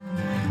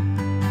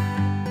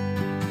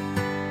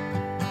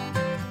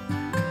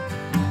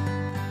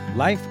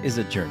Life is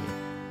a journey,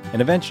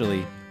 and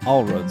eventually,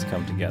 all roads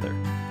come together.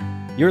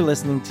 You're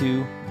listening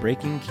to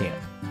Breaking Camp,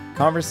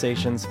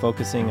 conversations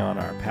focusing on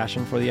our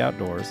passion for the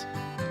outdoors,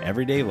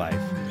 everyday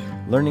life,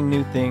 learning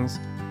new things,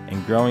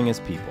 and growing as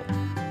people.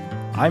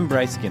 I'm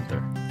Bryce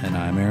Ginther. And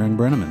I'm Aaron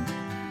Brenneman.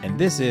 And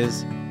this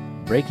is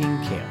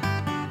Breaking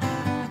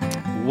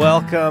Camp.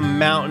 Welcome,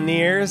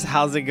 Mountaineers.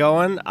 How's it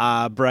going?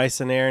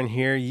 Bryce and Aaron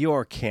here,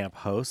 your camp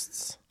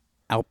hosts.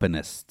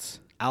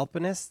 Alpinists.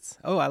 Alpinists?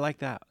 Oh, I like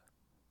that.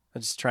 I'm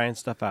just trying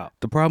stuff out.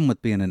 The problem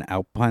with being an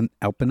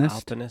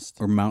alpinist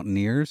or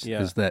mountaineers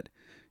is that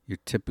you're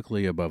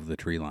typically above the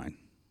tree line.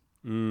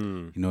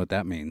 You know what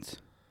that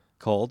means?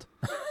 Cold.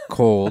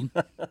 Cold.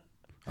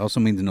 Also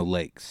means no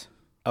lakes.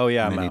 Oh,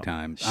 yeah, many I'm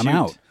times. Shoot. I'm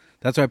out.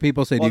 That's why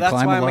people say, do you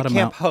climb a lot of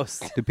mountain?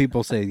 Host. Do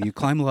people say, you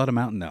climb a lot of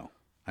mountain? No.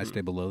 I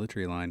stay below the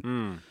tree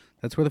line.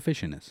 That's where the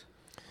fishing is.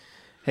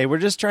 Hey, we're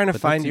just trying to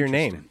find your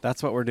name.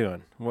 That's what we're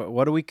doing.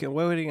 What are we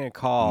going to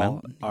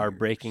call our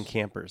breaking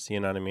campers? You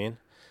know what I mean?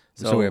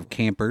 So we have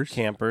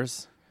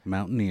campers,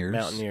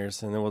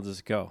 mountaineers, and then we'll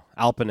just go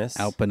alpinists.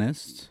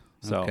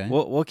 So okay.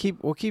 we'll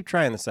keep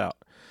trying this out.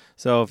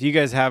 So if you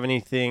guys have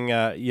anything,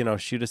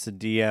 shoot us a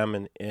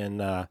DM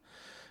in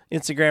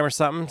Instagram or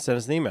something. Send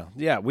us an email.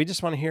 Yeah, we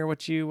just want to hear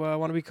what you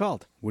want to be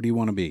called. What do you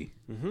want to be?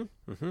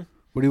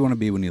 What do you want to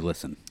be when you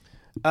listen?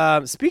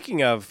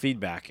 Speaking of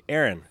feedback,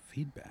 Aaron.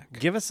 Feedback.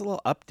 Give us a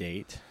little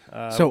update.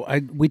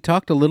 We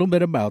talked a little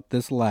bit about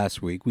this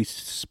last week. We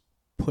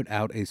put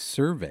out a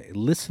survey,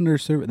 listener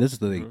survey. This is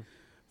the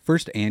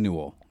first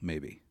annual,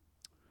 maybe.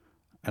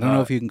 I don't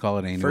know if you can call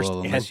it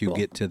annual unless you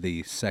get to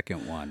the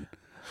second one.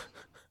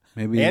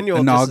 Maybe annual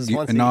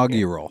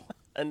inaugural.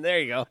 And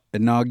there you go.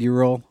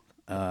 Inaugural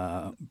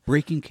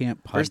Breaking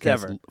Camp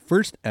podcast.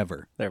 First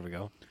ever. There we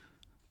go.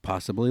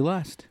 Possibly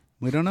last.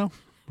 We don't know.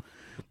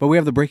 But we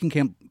have the Breaking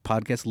Camp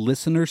podcast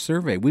listener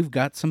survey. We've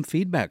got some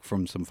feedback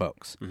from some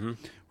folks.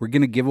 We're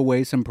going to give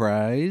away some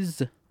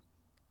prize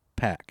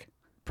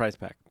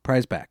bundle.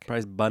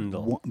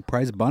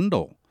 Prize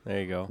bundle.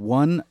 There you go.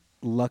 One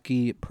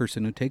lucky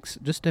person who takes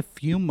just a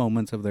few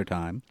moments of their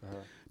time,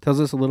 tells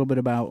us a little bit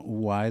about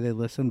why they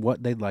listen,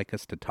 what they'd like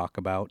us to talk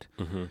about.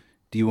 Do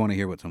you want to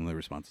hear what some of the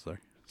responses are?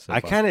 I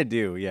kind of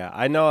do, yeah.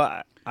 I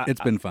know.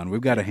 It's been fun.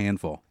 We've got a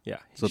handful. Yeah.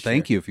 So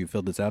thank you if you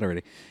filled this out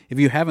already. If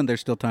you haven't,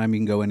 there's still time. You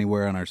can go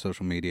anywhere on our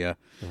social media,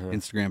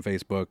 Instagram,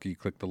 Facebook. You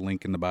click the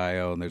link in the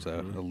bio, and there's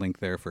a link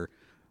there for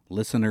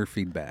listener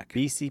feedback.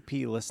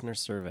 BCP listener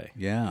survey.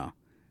 Yeah.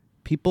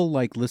 People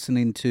like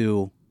listening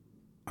to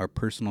our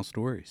personal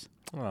stories.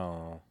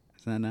 Oh.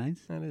 Isn't that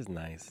nice? That is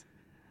nice.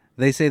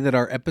 They say that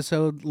our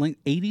episode link,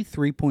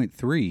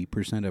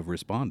 83.3% of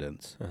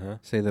respondents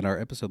say that our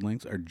episode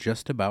links are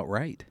just about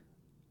right.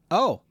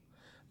 Oh,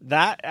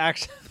 that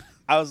actually,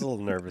 I was a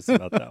little nervous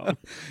about that one.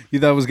 You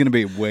thought it was going to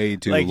be way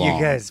too long.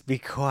 You guys, be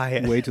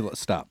quiet. Way too long.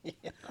 Stop.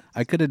 Yeah.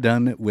 I could have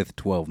done it with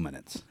 12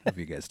 minutes of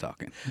you guys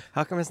talking.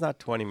 How come it's not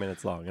 20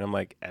 minutes long? And I'm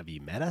like, have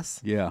you met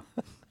us? Yeah.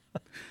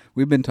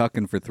 We've been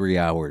talking for 3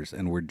 hours,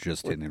 and we're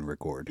just hitting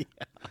record.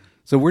 Yeah.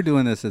 So we're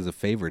doing this as a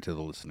favor to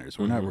the listeners.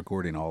 We're not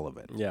recording all of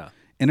it. Yeah.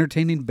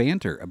 Entertaining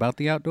banter about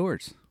the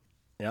outdoors.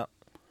 Yeah.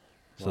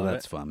 So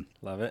that's fun.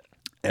 Love it.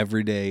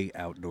 Everyday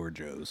Outdoor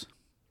Joes.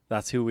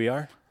 That's who we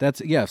are?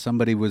 If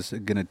somebody was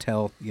going to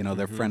tell,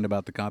 their friend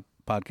about the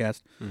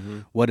podcast,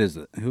 what is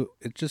it?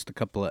 It's just a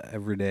couple of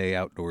everyday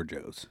outdoor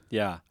Joes.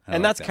 Yeah.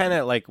 And that's kind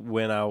of like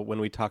when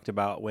we talked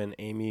about when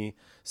Amy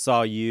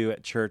saw you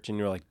at church and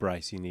you were like,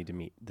 Bryce, you need to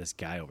meet this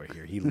guy over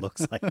here. He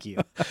looks like you.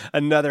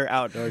 Another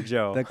outdoor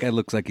Joe. That guy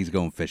looks like he's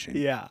going fishing.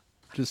 Yeah.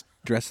 Just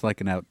dressed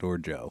like an outdoor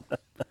Joe.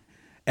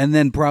 And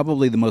then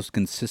probably the most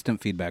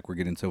consistent feedback we're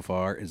getting so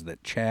far is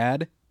that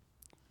Chad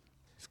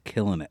is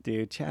killing it.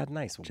 Dude, Chad,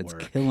 nice Chad's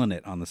work. killing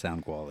it on the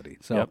sound quality.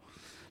 So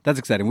that's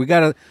exciting.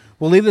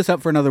 We'll leave this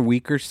up for another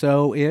week or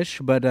so-ish,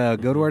 but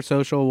go to our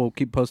social. We'll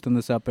keep posting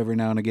this up every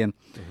now and again.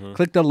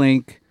 Click the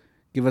link.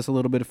 Give us a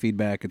little bit of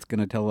feedback. It's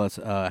going to tell us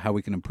how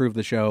we can improve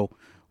the show,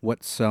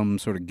 what some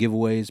sort of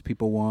giveaways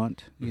people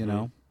want,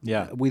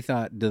 Yeah. We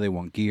thought, do they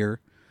want gear?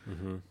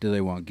 Do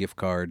they want gift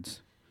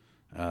cards?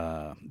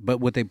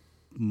 But what they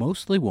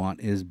mostly want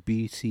is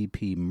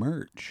BCP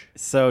merch.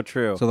 So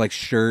true. So like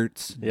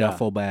shirts,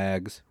 duffel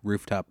bags,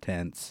 rooftop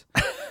tents.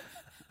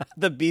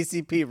 The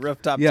BCP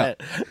rooftop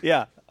tent.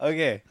 Yeah.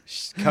 Okay.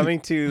 Coming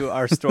to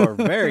our store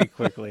very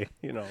quickly,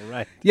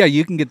 right? Yeah,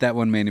 you can get that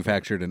one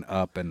manufactured and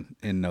up in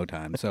no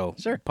time. So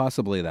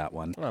possibly that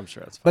one. Well, I'm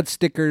sure that's fine. But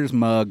stickers,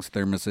 mugs,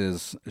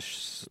 thermoses,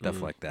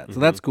 stuff like that. So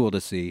that's cool to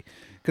see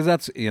because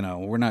that's,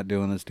 we're not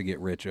doing this to get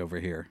rich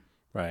over here.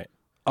 Right.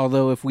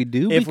 Although if we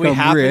do if become we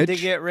happen rich, to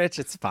get rich,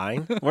 it's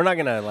fine. We're not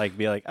going to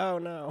be like, oh,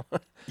 no.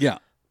 Yeah.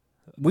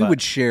 We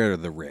would share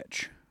the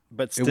rich.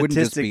 But it wouldn't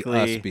just be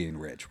statistically, us being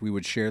rich. We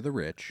would share the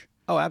rich.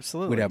 Oh,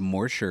 absolutely. We'd have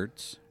more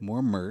shirts,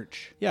 more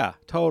merch. Yeah,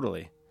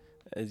 totally.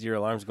 As your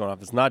alarm's going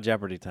off, it's not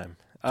Jeopardy time.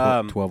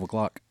 12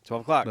 o'clock.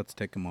 12 o'clock. Let's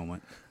take a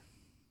moment.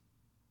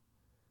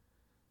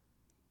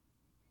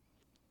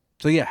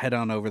 So, head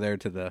on over there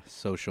to the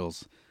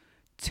socials.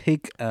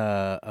 take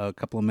a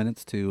couple of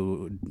minutes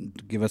to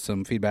give us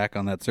some feedback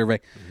on that survey.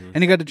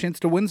 And you got a chance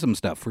to win some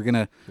stuff. We're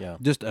going to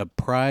just a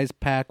prize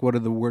pack. What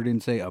did the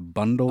wording say? A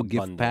bundle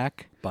gift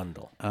pack?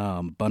 Bundle.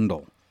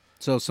 Bundle.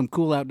 So some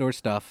cool outdoor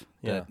stuff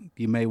that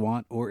you may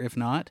want, or if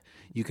not,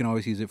 you can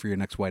always use it for your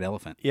next white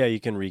elephant. Yeah, you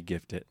can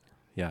re-gift it.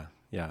 Yeah,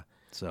 yeah.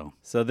 So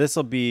this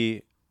will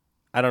be,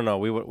 I don't know,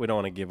 we don't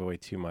want to give away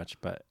too much,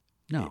 but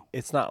no,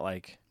 it's not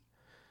like...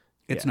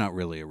 It's not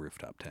really a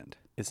rooftop tent.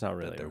 It's not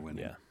really. That they're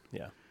winning.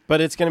 Yeah.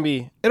 But it'll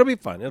be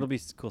fun. It'll be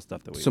cool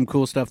stuff that we... Some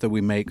cool stuff that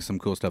we make, some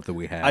cool stuff that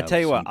we have. I tell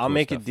you what, I'll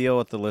make a deal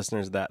with the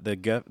listeners that the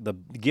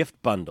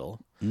gift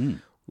bundle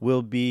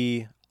will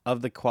be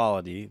of the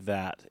quality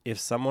that if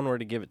someone were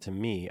to give it to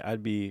me,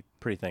 I'd be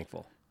pretty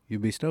thankful.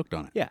 You'd be stoked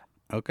on it? Yeah.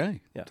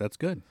 Okay. Yeah. That's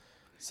good.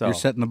 So you're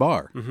setting the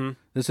bar. Mm-hmm.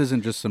 This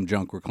isn't just some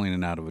junk we're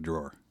cleaning out of a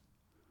drawer.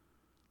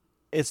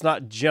 It's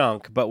not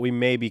junk, but we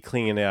may be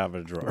cleaning it out of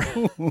a drawer.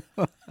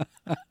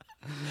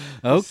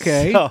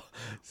 Okay.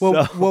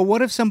 Well,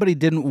 what if somebody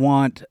didn't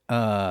want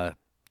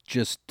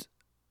just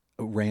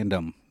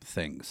random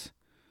things?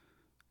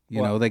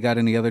 You know, they got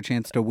any other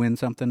chance to win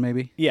something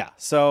maybe? Yeah.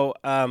 So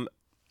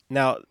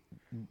now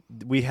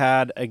we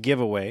had a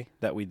giveaway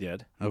that we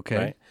did. Okay.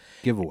 Right?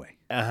 Giveaway.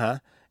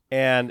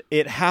 And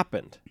it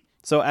happened.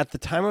 So at the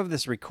time of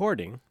this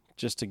recording,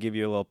 just to give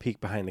you a little peek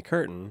behind the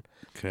curtain,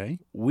 okay,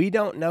 we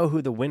don't know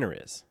who the winner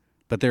is.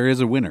 But there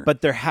is a winner.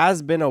 But there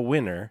has been a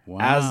winner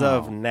as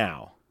of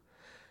now.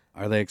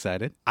 Are they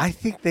excited? I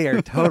think they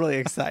are totally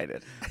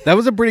excited. That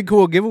was a pretty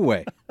cool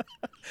giveaway.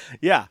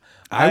 Yeah.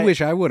 I wish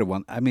I would have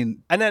won. I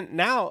mean, and then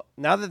now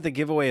that the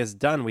giveaway is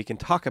done, we can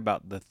talk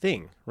about the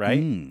thing,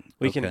 right?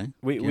 We can.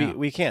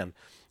 We can.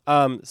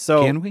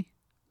 So can we?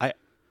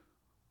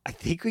 I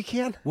think we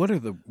can.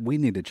 We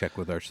need to check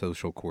with our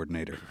social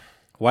coordinator.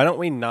 Why don't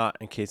we not,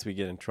 in case we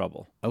get in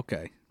trouble?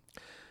 Okay.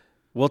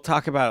 We'll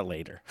talk about it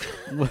later.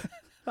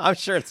 I'm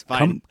sure it's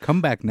fine.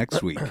 Come back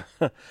next week.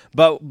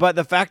 But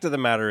the fact of the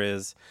matter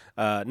is,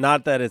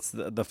 not that it's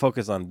the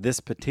focus on this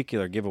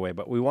particular giveaway,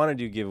 but we want to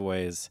do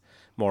giveaways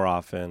more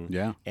often.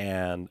 Yeah.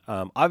 And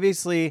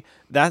obviously,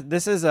 that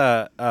this is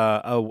an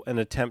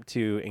attempt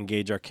to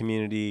engage our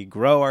community,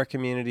 grow our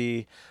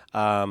community.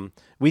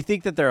 We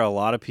think that there are a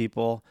lot of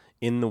people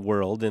in the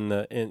world, in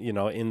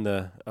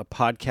the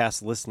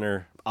podcast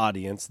listener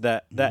audience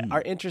that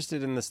are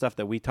interested in the stuff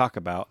that we talk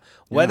about.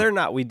 Whether or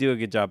not we do a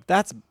good job,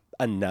 that's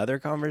another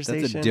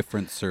conversation. That's a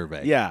different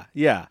survey. Yeah.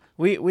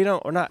 We know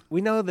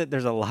that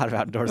there's a lot of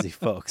outdoorsy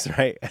folks,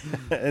 right?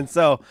 And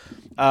so,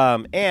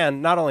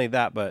 and not only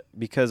that, but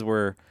because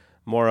we're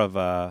more of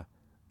a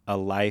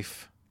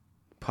life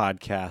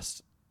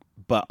podcast,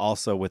 but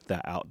also with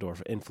that outdoor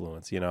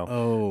influence, you know.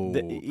 Oh,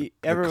 the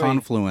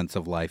confluence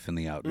of life in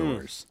the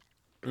outdoors.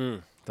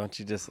 Don't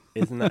you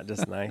isn't that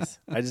just nice?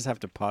 I just have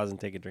to pause and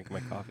take a drink of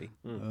my coffee.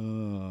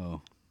 Oh.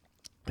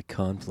 The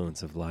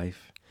confluence of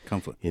life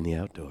in the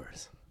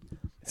outdoors.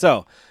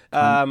 So,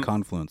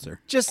 confluencer.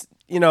 Just,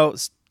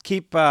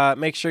 keep,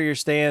 make sure you're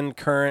staying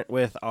current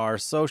with our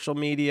social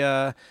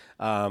media.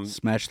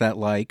 Smash that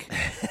like.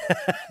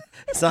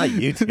 It's not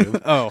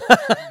YouTube. Oh.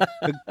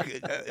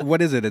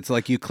 What is it? It's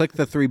like you click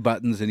the 3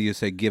 buttons and you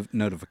say give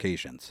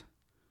notifications.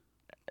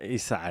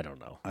 I don't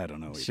know. Either.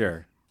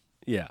 Sure.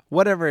 Yeah.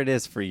 Whatever it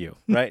is for you,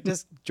 right?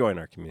 Just join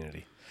our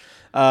community.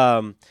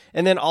 And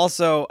then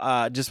also,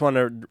 just want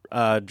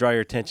to draw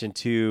your attention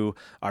to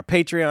our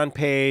Patreon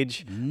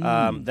page.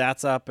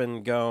 That's up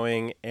and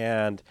going,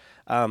 and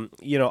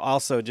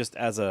also just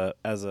as a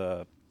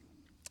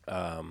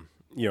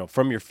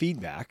from your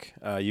feedback,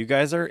 you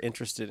guys are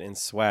interested in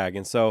swag,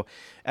 and so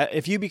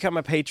if you become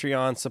a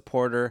Patreon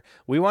supporter,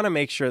 we want to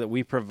make sure that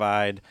we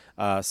provide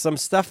some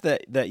stuff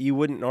that you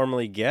wouldn't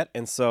normally get,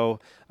 and so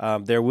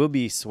there will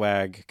be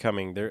swag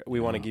coming.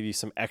 We want to give you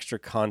some extra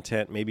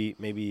content, maybe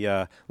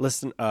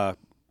listen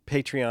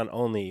Patreon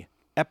only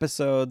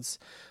episodes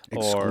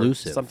or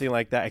something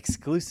like that,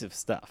 exclusive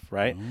stuff,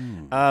 right?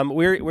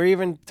 We're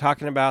even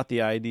talking about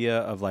the idea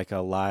of like a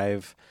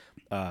live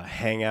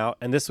hangout,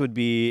 and this would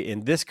be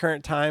in this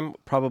current time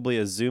probably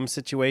a Zoom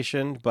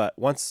situation, but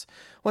once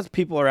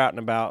people are out and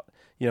about,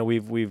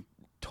 we've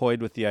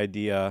toyed with the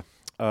idea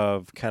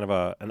of kind of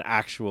an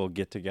actual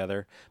get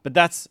together, but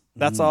that's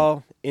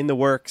all in the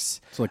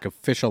works. It's like a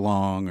fish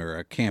along or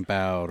a camp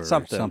out or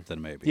something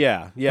maybe.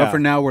 Yeah. But for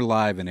now we're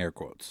live in air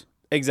quotes.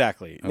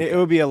 Exactly. Okay. It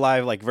would be a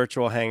live like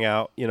virtual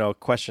hangout,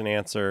 question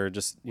answer,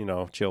 just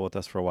chill with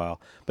us for a while,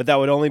 but that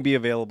would only be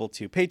available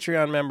to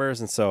Patreon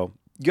members, and so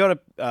go to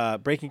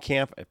Breaking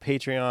Camp at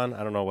Patreon.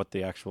 I don't know what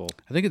the actual...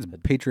 I think it's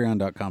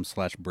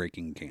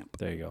patreon.com/breakingcamp.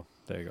 There you go.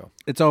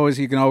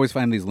 You can always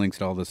find these links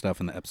to all this stuff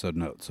in the episode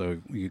notes.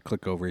 So you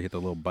click over, you hit the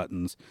little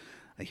buttons.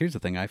 Here's the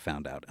thing I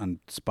found out. On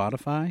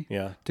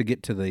Spotify, to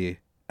get to the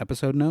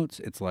episode notes,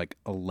 it's like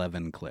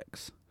 11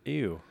 clicks.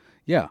 Ew.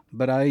 Yeah,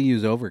 but I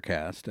use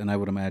Overcast, and I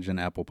would imagine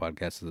Apple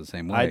Podcasts is the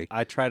same way.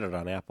 I tried it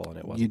on Apple, and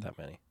it wasn't that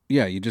many.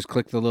 Yeah, you just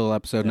click the little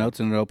episode notes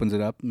and it opens it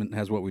up and it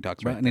has what we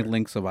talked about. Any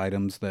links of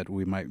items that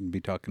we might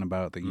be talking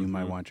about that you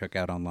might want to check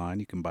out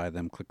online, you can buy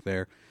them, click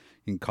there.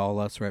 You can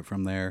call us right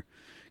from there.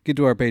 get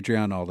to our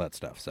Patreon, all that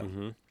stuff.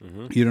 So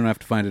you don't have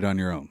to find it on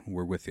your own.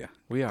 We're with you.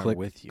 We are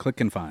with you. Click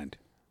and find.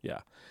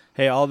 Yeah.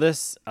 Hey, all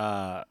this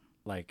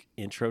like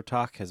intro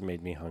talk has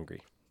made me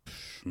hungry.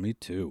 Me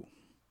too.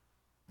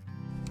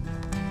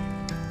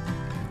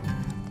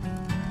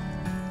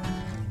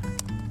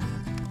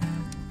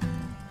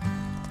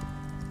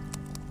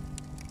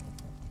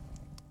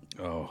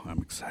 Oh, I'm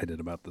excited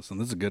about this one.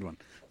 This is a good one.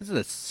 This is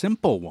a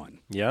simple one.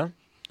 Yeah?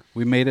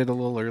 We made it a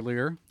little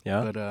earlier.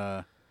 Yeah?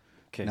 But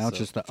Okay, now it's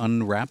just the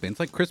unwrapping. It's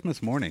like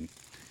Christmas morning.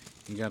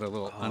 You got a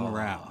little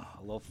unwrap.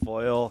 A little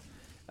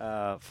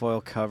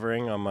foil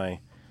covering on my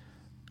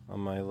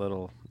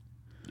little.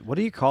 What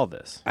do you call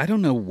this? I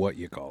don't know what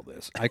you call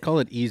this. I call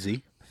it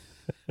easy.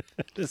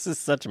 This is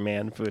such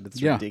man food. It's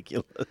Yeah.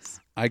 ridiculous.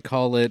 I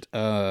call it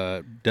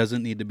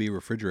doesn't need to be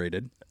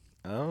refrigerated.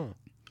 Oh.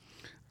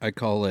 I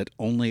call it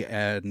only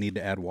need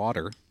to add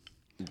water.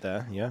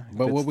 Yeah.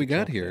 But what we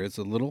got here is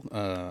a little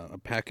a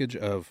package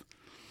of.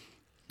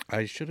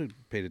 I should have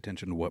paid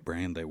attention to what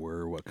brand they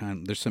were, what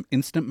kind. There's some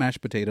instant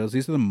mashed potatoes.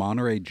 These are the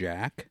Monterey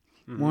Jack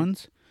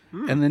ones,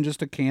 and then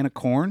just a can of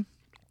corn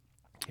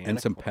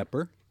and some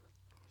pepper.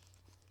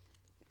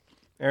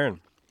 Aaron,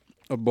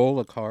 a bowl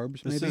of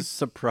carbs. this maybe is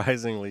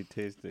surprisingly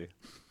tasty.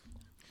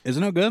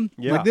 Isn't it good?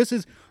 Yeah. Like this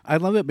is. I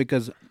love it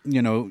because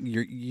you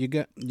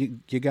got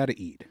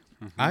to eat.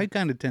 I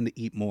kind of tend to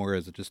eat more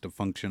as just a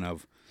function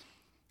of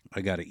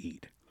I got to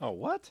eat. Oh,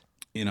 what?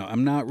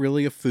 I'm not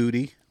really a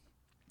foodie.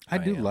 I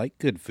do am. like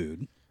good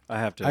food.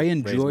 I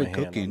enjoy raise my hand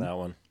cooking. on that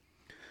one.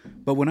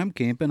 But when I'm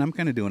camping, I'm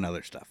kind of doing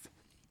other stuff.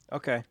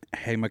 Okay.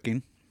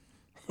 Hammocking,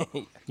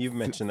 You've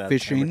mentioned that.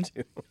 fishing.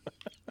 Too.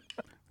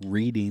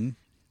 reading.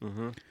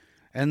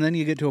 And then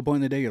you get to a point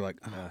in the day, you're like,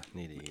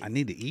 Need to eat. I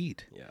need to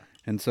eat. Yeah.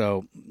 And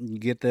so you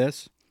get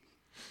this,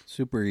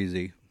 super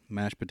easy,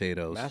 mashed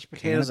potatoes. Mashed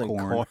potatoes can of and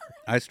corn.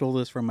 I stole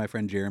this from my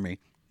friend Jeremy.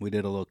 We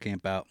did a little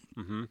camp out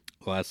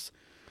last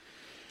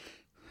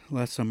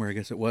summer, I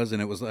guess it was,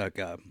 and it was like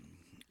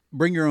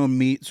bring your own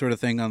meat sort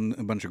of thing on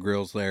a bunch of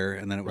grills there,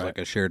 and then it was like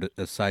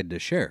a side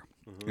dish share.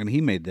 And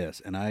he made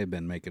this, and I have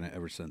been making it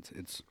ever since.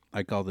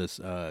 I call this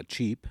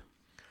cheap.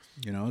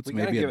 It's We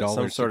maybe gotta give it $1.69.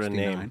 some sort of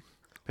name.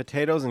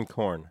 Potatoes and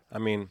corn. I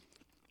mean,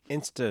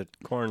 Insta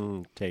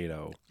corn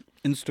tato.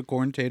 Insta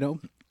corn tato.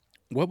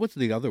 What was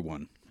the other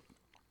one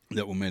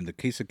that we made? The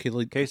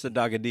Quesadilla.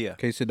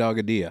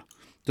 Quesadilla.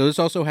 So this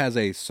also has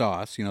a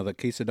sauce. The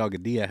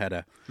Quesadilla had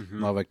a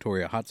La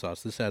Victoria hot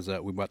sauce. This has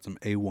we bought some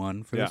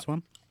A1 for this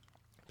one.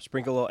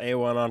 Sprinkle a little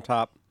A1 on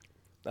top.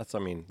 That's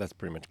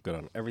pretty much good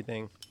on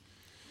everything.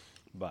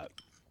 But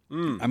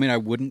I mean, I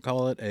wouldn't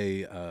call it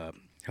a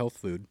health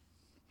food.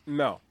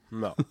 no.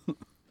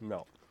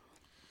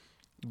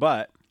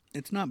 But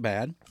It's not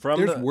bad. From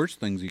There's the- worse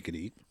things you could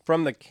eat.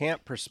 from the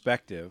camp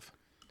perspective,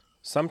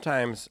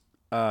 sometimes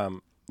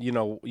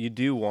you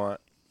do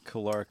want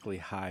calorically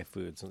high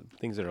foods,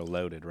 things that are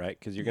loaded, right?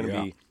 Because you're going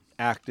to be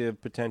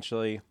active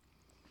potentially.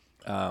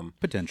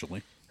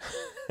 Potentially.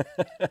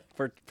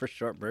 for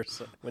short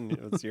bursts when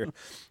it's your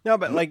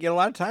but like a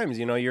lot of times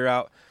you're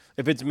out,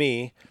 if it's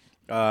me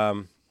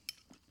and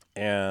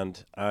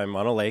I'm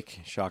on a lake,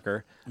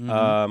 shocker,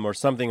 or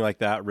something like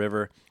that,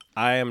 river,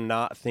 I am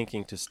not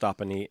thinking to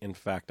stop and eat. In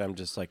fact, I'm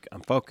just like,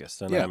 I'm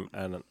focused, and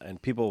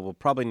and people will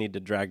probably need to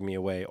drag me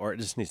away, or it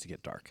just needs to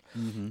get dark,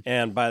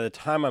 and by the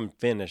time I'm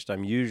finished,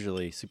 I'm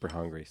usually super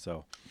hungry.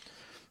 So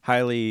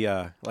highly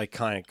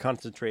kind of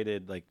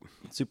concentrated, like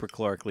super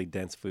calorically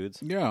dense foods.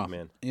 Yeah.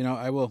 Man.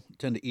 I will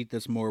tend to eat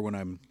this more when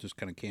I'm just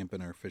kind of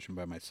camping or fishing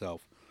by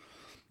myself.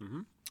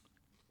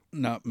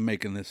 Not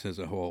making this as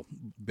a whole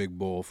big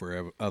bowl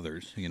for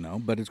others,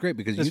 but it's great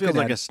because This you feels can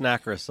like add, a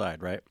snack or a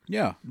side, right?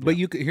 yeah. But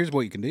here's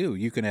what you can do.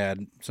 You can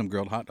add some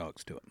grilled hot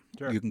dogs to it.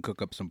 Sure. You can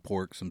cook up some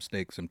pork, some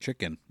steak, some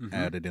chicken,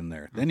 add it in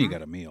there. Then you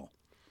got a meal.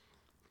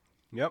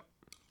 Yep.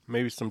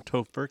 Maybe some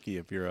tofurkey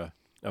if you're a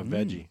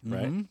veggie,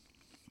 right?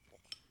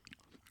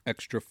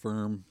 Extra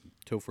firm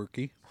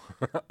tofurkey.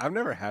 I've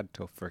never had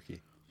tofurkey.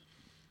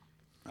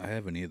 I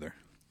haven't either.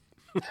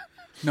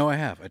 No, I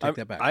have. I take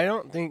that back. I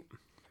don't think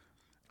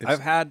I've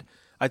had.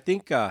 I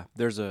think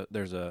there's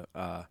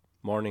a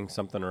morning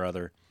something or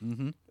other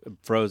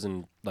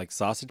frozen like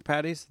sausage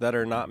patties that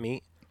are not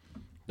meat.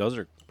 Those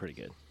are pretty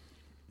good.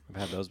 I've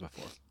had those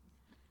before.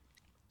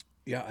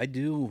 Yeah, I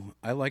do.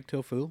 I like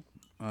tofu.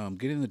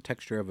 Getting the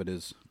texture of it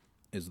is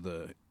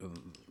the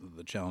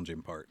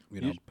challenging part.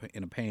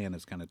 In a pan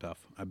is kind of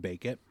tough. I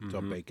bake it, so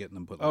I'll bake it and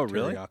then put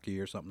really?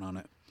 teriyaki or something on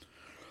it.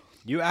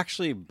 You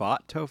actually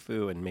bought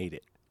tofu and made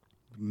it.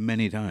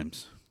 Many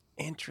times.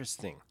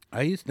 Interesting.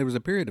 There was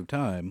a period of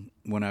time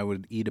when I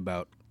would eat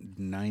about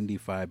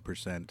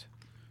 95%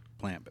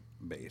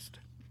 plant-based,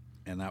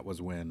 and that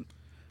was when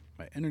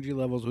my energy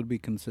levels would be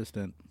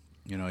consistent.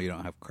 You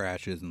don't have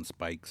crashes and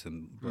spikes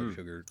and blood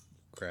sugar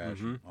crash,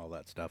 all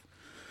that stuff.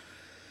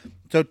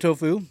 So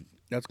tofu,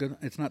 that's good.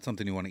 It's not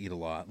something you want to eat a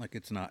lot. Like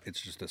it's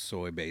just a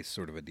soy-based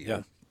sort of a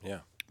deal. Yeah.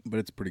 But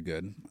it's pretty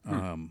good.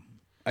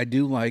 I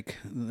do like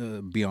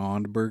the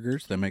Beyond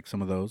Burgers. They make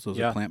some of those. Those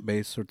Yeah. are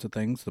plant-based sorts of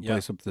things. The Yeah.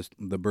 place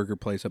the burger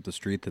place up the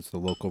street that's the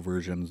local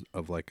version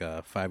of like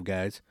Five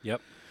Guys.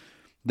 Yep.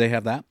 They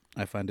have that.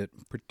 I find it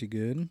pretty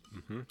good.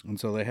 Mm-hmm. And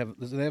so they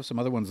have some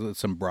other ones,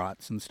 some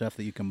brats and stuff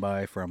that you can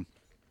buy from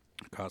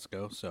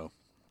Costco. So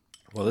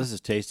Well, this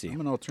is tasty. I'm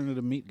an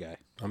alternative meat guy.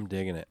 I'm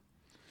digging it.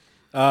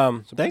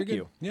 So Thank pretty good.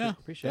 you. Yeah,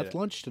 Appreciate that's it.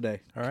 lunch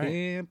today. All right.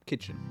 Camp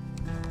Kitchen.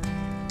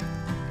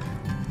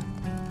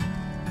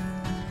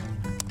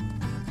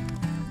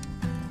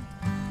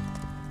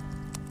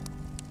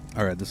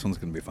 All right, this one's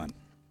gonna be fun.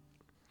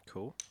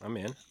 Cool. I'm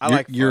in.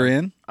 I You're fun.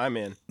 in. I'm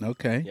in.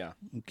 Okay. Yeah.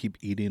 We'll keep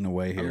eating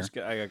away here.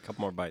 I got a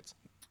couple more bites.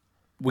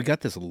 We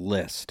got this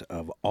list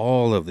of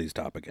all of these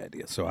topic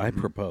ideas. So I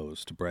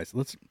propose to Bryce,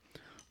 let's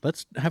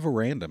have a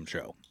random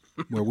show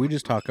where we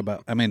just talk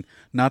about. I mean,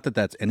 not that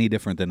that's any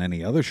different than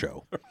any other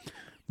show,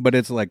 but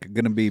it's like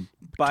going to be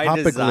By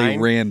topically design.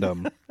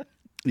 random.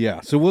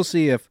 Yeah. So we'll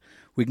see if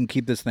we can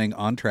keep this thing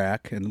on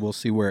track, and we'll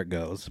see where it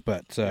goes.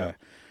 But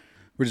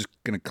we're just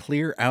going to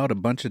clear out a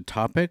bunch of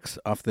topics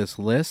off this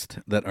list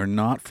that are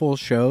not full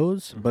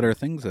shows, but are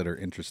things that are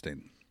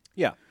interesting.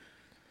 Yeah.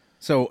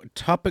 So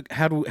topic,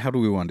 how do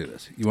we want to do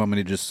this? You want me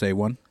to just say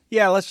one?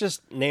 Yeah, let's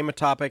just name a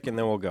topic and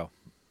then we'll go.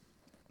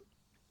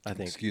 I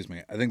think. Excuse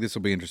me. I think this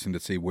will be interesting to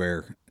see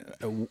where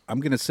I'm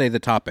going to say the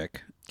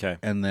topic, Okay.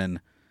 and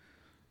then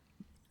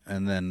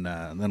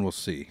we'll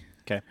see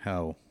Okay.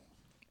 how.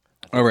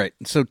 All right.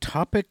 So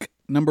topic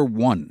number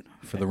 1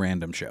 for the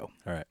random show: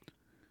 All right.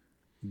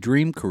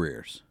 dream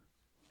careers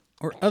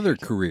or other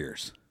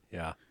careers.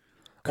 Yeah.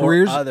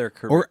 Careers Or other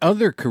careers. or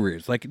other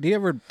careers. Like, do you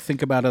ever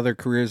think about other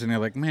careers and you're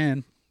like,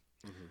 man,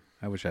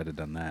 I wish I'd have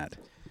done that.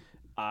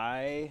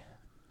 I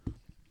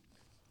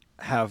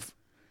have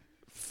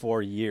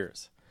for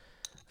years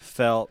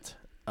felt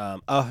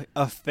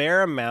a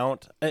fair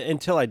amount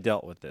until I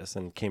dealt with this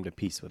and came to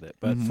peace with it.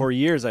 But for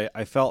years,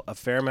 I felt a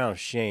fair amount of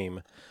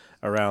shame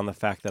around the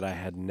fact that I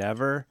had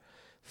never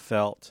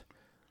felt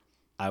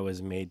I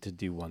was made to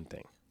do one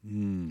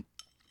thing.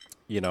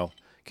 You know,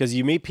 because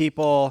you meet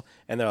people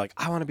and they're like,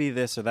 I want to be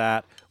this or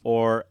that.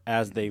 Or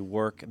as they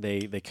work,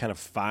 they kind of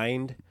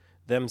find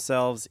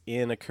themselves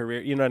in a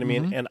career. You know what I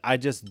mean? And I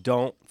just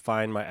don't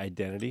find my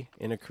identity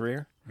in a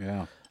career.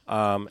 Yeah.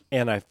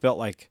 And I felt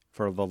like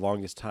for the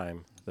longest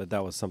time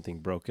that was something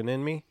broken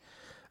in me.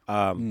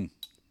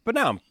 But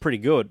now I'm pretty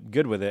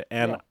good with it.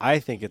 And I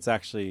think it's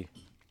actually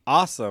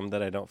awesome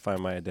that I don't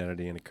find my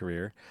identity in a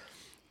career.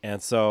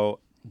 And so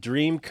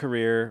dream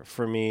career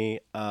for me,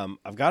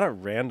 I've got a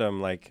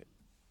random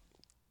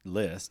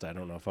list. I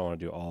don't know if I want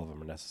to do all of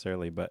them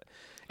necessarily, but,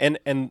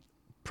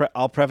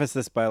 I'll preface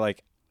this by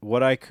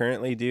what I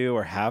currently do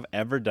or have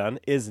ever done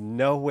is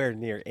nowhere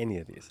near any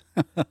of these.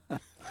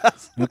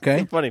 That's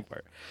Okay. the funny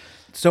part.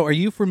 So are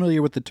you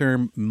familiar with the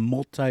term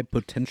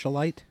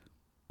multi-potentialite?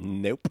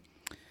 Nope.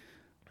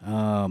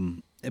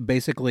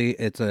 Basically,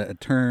 it's a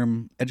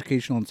term,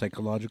 educational and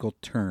psychological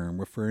term,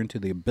 referring to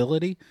the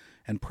ability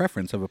and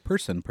preference of a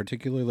person,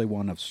 particularly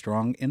one of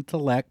strong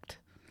intellect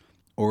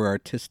or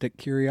artistic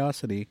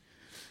curiosity,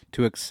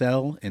 to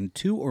excel in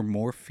 2 or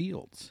more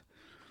fields.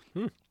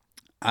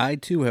 I,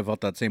 too, have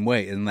felt that same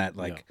way in that,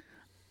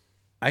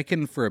 I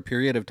can, for a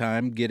period of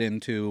time, get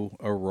into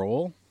a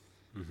role,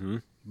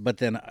 but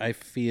then I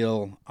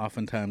feel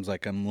oftentimes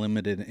like I'm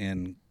limited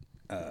in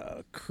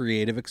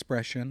creative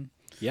expression.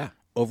 Yeah.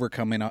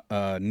 Overcoming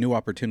new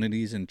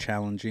opportunities and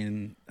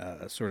challenging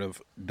sort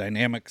of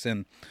dynamics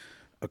in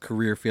a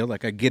career field.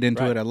 Like, I get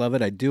into Right. it, I love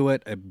it, I do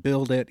it, I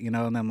build it, and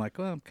then I'm like,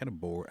 well, I'm kind of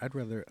bored. I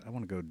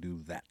want to go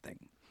do that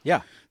thing.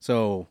 Yeah.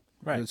 So,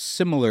 Right.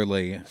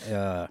 Similarly,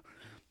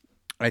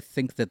 I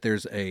think that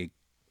there's a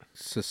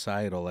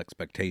societal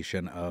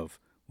expectation of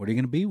what are you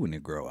going to be when you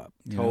grow up?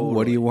 You know,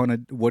 what do you want to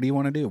do? What do you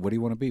want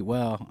to be?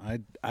 Well,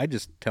 I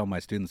just tell my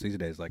students these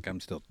days, I'm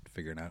still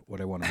figuring out what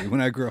I want to be when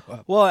I grow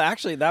up. Well,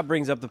 actually, that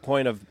brings up the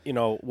point of,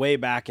 way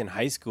back in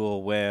high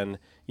school when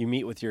you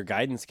meet with your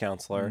guidance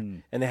counselor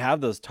and they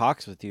have those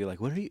talks with you,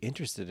 what are you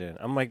interested in?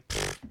 I'm like,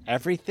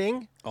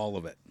 everything? All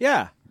of it.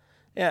 Yeah.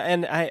 Yeah,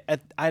 and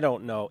I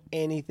don't know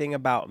anything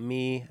about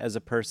me as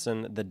a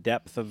person, the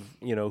depth of,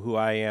 who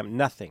I am,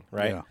 nothing,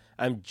 right? Yeah.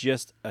 I'm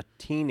just a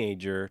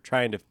teenager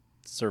trying to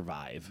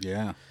survive.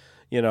 Yeah.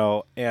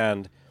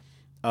 And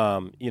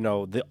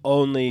the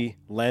only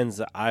lens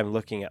that I'm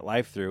looking at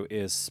life through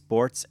is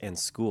sports and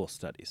school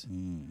studies.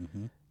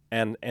 Mm-hmm.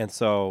 And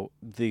so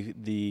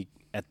the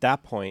at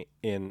that point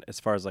in as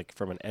far as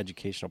from an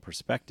educational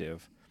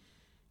perspective,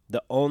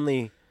 the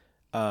only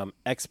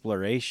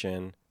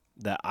exploration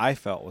that I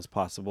felt was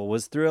possible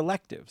was through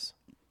electives.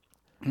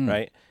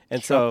 Right?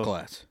 And Shop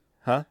class.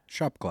 Huh?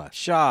 Shop class.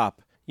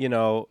 Shop,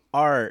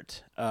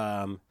 art,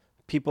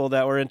 people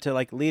that were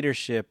into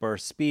leadership or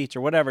speech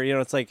or whatever,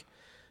 it's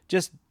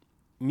just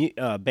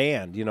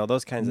band,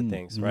 those kinds of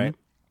things, right?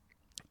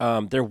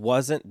 There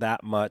wasn't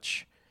that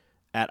much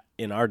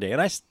in our day,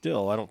 and I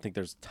don't think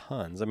there's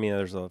tons. I mean,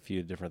 there's a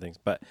few different things,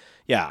 but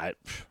yeah,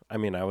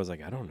 I was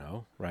like, I don't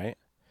know, right?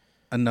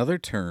 Another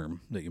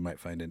term that you might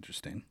find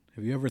interesting.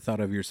 Have you ever thought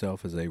of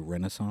yourself as a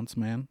Renaissance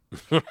man?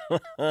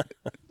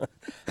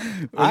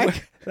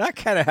 That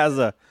kind of has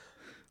a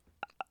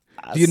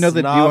do you know the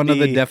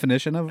snobby-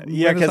 definition of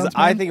Yeah, because Renaissance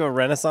I man? think of a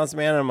Renaissance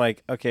man. I'm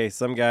like, okay,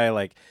 some guy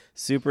like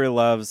super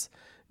loves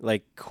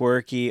like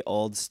quirky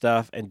old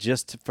stuff, and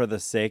just for the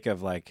sake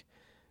of like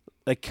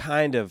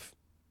kind of,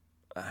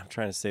 I'm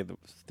trying to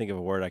think of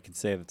a word I could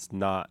say that's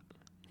not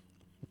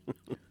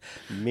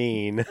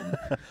mean,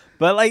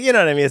 but like, you know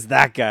what I mean? It's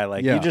that guy.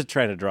 Like, Yeah. you're just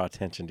trying to draw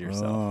attention to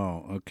yourself.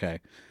 Oh, okay.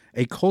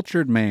 A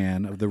cultured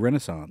man of the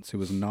Renaissance who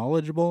was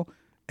knowledgeable,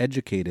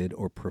 educated,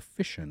 or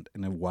proficient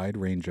in a wide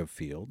range of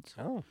fields.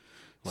 Oh,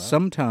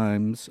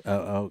 Sometimes,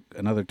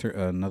 another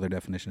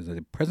definition is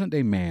a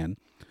present-day man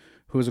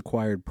who has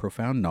acquired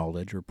profound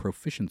knowledge or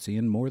proficiency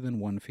in more than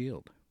one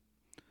field.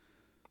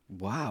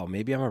 wow.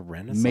 Maybe I'm a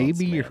Renaissance.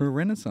 Maybe man. you're a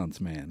Renaissance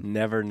man.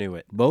 Never knew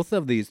it. Both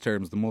of these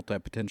terms, the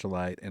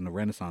multi-potentialite and the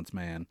Renaissance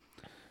man,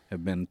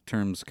 have been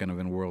terms kind of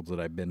in worlds that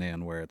I've been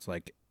in where it's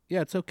like,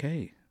 yeah, it's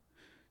okay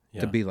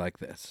Yeah. to be like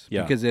this.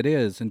 Yeah. Because it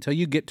is. Until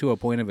you get to a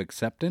point of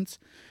acceptance,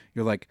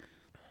 you're like,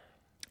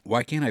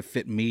 why can't I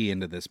fit me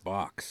into this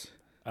box?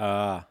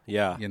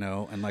 Yeah. You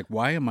know, and like,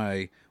 why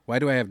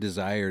do I have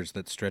desires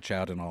that stretch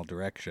out in all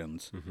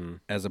directions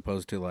as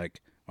opposed to like,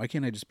 why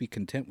can't I just be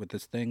content with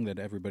this thing that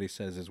everybody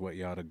says is what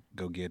you ought to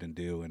go get and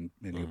do and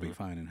you'll be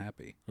fine and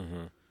happy?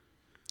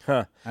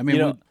 Huh. I mean,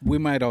 You know- we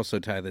might also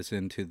tie this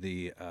into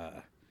the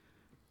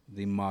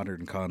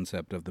modern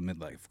concept of the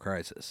midlife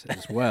crisis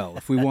as well.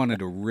 If we wanted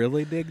to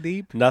really dig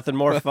deep. Nothing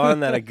more fun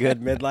than a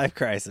good midlife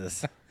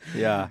crisis.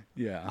 Yeah.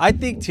 Yeah. I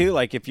think too,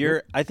 like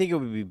I think it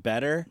would be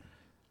better,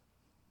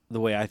 the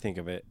way I think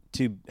of it,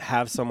 to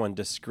have someone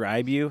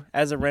describe you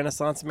as a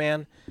Renaissance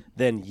man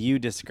than you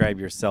describe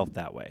yourself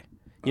that way.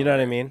 You know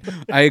what I mean?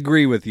 I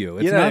agree with you.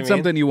 It's know what I not mean?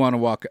 something you want to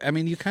walk. I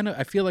mean,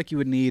 I feel like you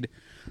would need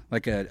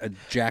like a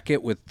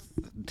jacket with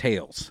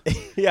tails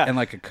Yeah. and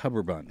like a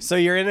cummerbund. So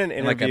you're in an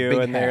like a interview big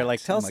and they're hat.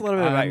 like, tell us I'm a little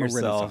like, bit about I'm a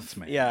yourself. Renaissance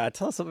man. Yeah,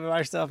 tell us a little bit about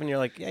yourself. And you're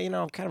like, yeah, you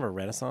know, I'm kind of a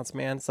Renaissance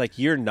man. It's like,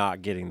 you're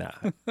not getting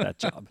that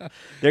job.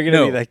 They're going to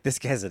No. be like, this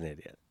guy's an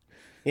idiot.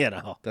 You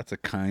know? That's a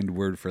kind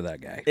word for that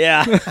guy.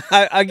 Yeah.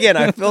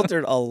 I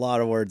filtered a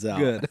lot of words out.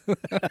 Good.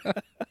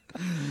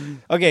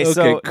 Okay, Okay,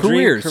 so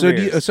careers.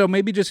 careers. So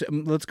maybe just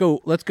let's go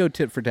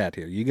tit for tat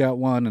here. You got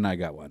one and I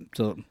got one.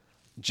 So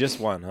Just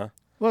one, huh?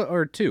 well,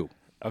 or two.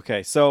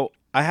 Okay, so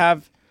I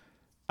have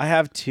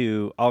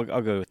two. I'll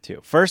go with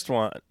two. First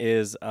one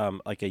is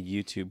like a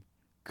YouTube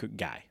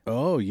guy,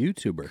 Oh,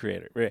 YouTuber.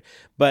 creator. Right.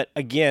 But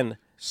again,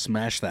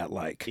 Smash that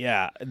like.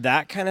 yeah,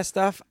 that kind of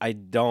stuff I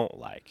don't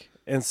like.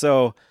 And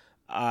so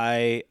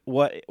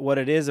what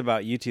it is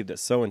about YouTube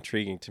that's so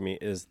intriguing to me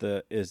is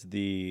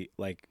the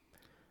like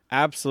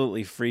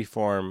absolutely free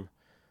form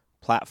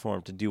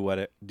platform to do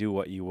what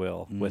you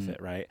will with it,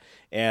 right?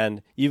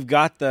 And you've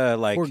got the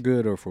like For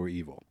good or for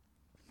evil.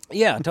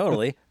 yeah,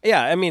 totally.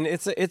 Yeah, I mean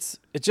it's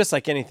just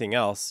like anything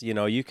else, you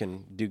know, you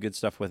can do good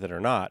stuff with it or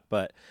not,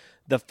 but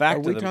the fact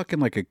Are we talking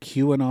like a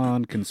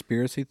QAnon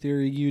conspiracy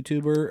theory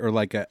YouTuber or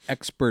like an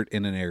expert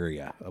in an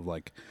area of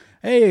like,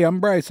 hey, I'm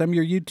Bryce, I'm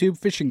your YouTube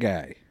fishing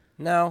guy.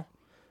 No,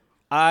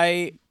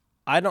 I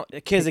don't,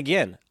 because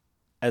again,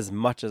 as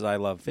much as I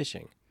love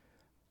fishing,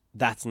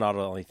 that's not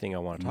the only thing I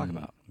want to talk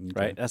about,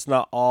 right? That's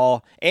not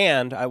all.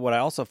 And what I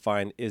also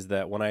find is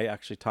that when I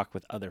actually talk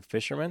with other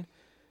fishermen,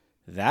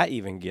 that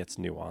even gets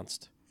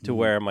nuanced to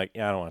where I'm like,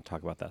 yeah, I don't want to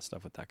talk about that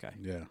stuff with that guy.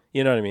 Yeah.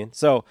 You know what I mean?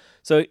 So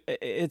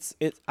it's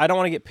I don't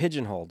want to get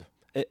pigeonholed.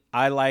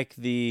 I like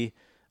the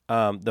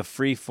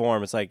free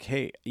form. It's like,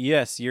 hey,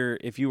 yes,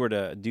 if you were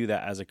to do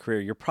that as a career,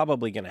 you're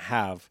probably going to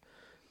have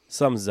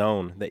some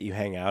zone that you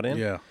hang out in.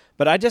 Yeah.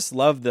 But I just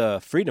love the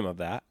freedom of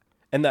that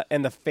and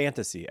the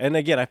fantasy. And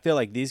again, I feel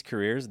like these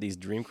careers, these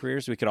dream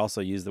careers, we could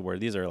also use the word,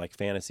 these are like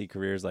fantasy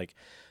careers. Like,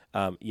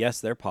 yes,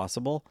 they're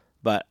possible,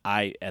 but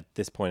I, at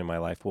this point in my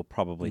life, will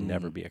probably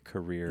never be a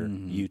career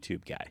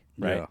YouTube guy.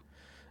 Right.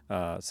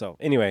 Yeah. So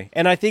anyway,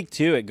 and I think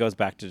too, it goes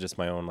back to just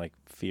my own like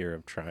fear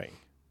of trying.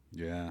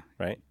 Yeah.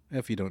 Right.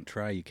 If you don't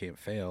try, you can't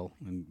fail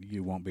and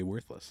you won't be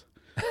worthless.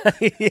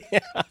 Yeah.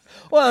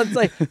 Well, it's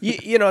like,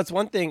 you know, it's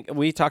one thing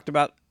we talked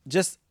about,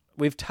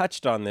 we've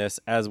touched on this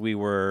as we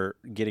were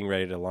getting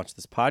ready to launch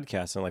this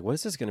podcast. And like, what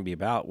is this going to be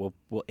about? Will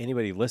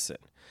anybody listen?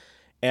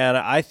 And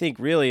I think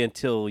really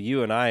until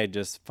you and I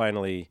just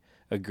finally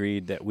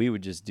agreed that we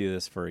would just do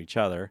this for each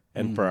other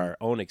and for our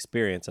own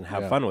experience and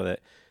have fun with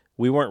it,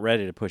 we weren't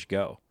ready to push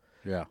go.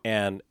 Yeah.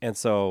 And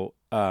so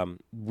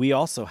we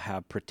also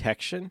have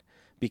protection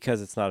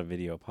because it's not a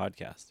video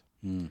podcast,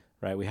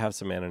 right? We have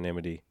some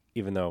anonymity,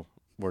 even though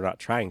we're not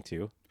trying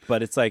to.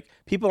 But it's like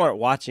people aren't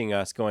watching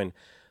us going,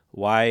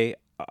 why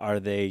are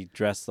they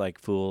dressed like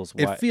fools?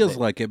 It feels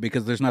like it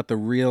because there's not the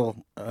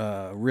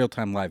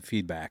real-time live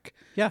feedback.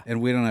 Yeah.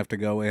 And we don't have to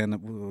go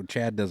in.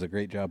 Chad does a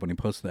great job when he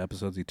posts the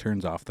episodes. He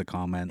turns off the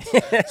comments.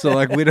 So,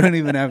 like, we don't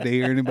even have to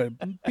hear anybody.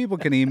 People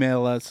can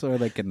email us or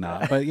they can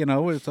not. But, you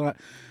know, it's not...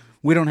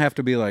 We don't have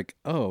to be like,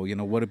 oh, you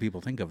know, what do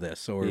people think of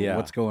this? Or Yeah.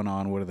 what's going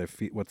on?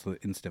 What's the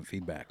instant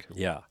feedback?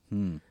 Yeah.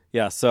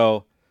 Yeah.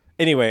 So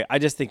Anyway, I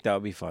just think that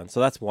would be fun. So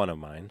that's one of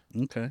mine.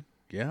 Okay.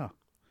 Yeah.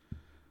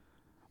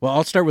 Well,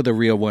 I'll start with a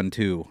real one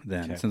too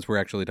then, Okay. since we're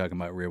actually talking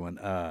about real one.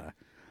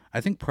 I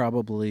think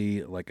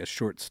probably like a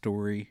short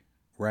story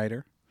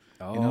writer.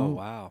 Oh, know,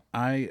 wow.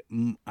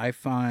 I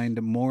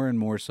find more and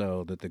more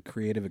so that the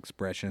creative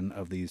expression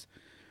of these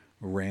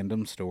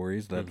random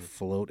stories that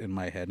float in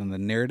my head and the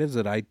narratives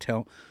that I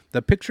tell,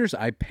 the pictures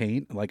I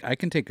paint, like I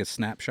can take a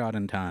snapshot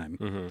in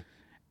time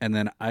and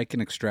then I can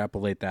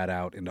extrapolate that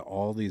out into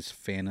all these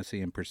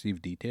fantasy and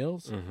perceived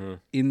details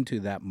into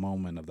that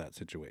moment of that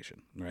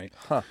situation, right?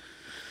 Huh.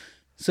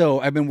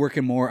 So I've been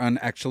working more on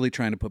actually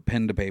trying to put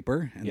pen to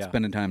paper and Yeah.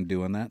 spending time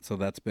doing that. So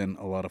that's been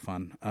a lot of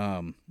fun.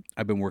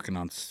 I've been working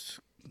on,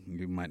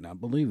 you might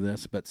not believe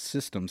this, but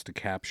systems to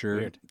capture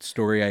Weird.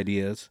 story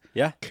ideas,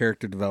 Yeah.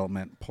 character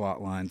development,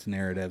 plot lines,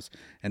 narratives,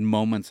 and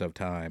moments of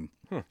time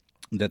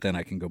that then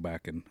I can go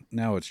back and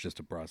now it's just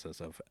a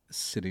process of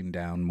sitting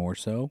down more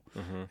so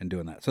and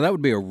doing that. So that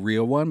would be a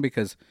real one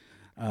because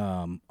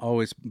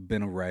always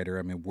been a writer.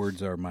 I mean,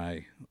 words are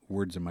my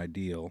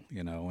deal,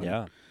 you know. And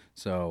Yeah.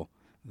 so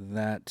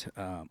that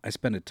I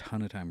spend a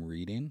ton of time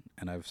reading,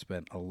 and I've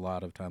spent a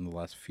lot of time the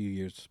last few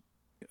years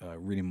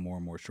reading more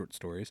and more short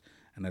stories,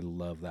 and I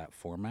love that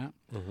format.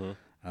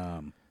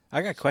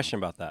 I got a question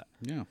about that.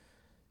 Yeah.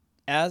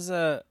 As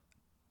a,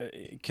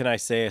 can I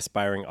say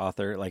aspiring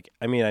author? Like,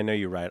 I mean, I know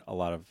you write a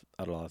lot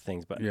of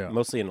things, but Yeah.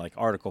 mostly in like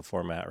article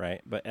format,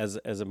 right? But as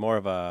a more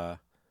of a,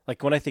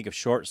 like when I think of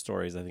short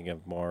stories, I think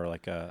of more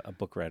like a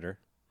book writer,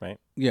 right?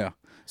 Yeah.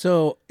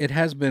 So it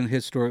has been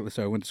historically.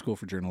 So I went to school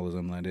for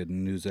journalism and I did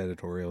news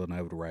editorial and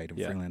I would write and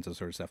Yeah. freelance and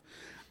sort of stuff.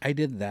 I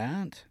did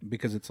that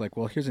because it's like,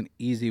 well, here's an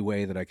easy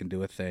way that I can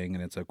do a thing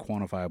and it's a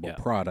quantifiable Yeah.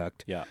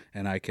 product. Yeah.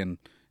 And I can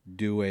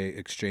do a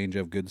exchange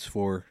of goods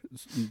for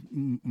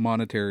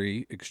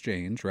monetary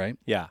exchange, right?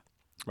 Yeah.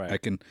 Right. I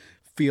can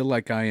feel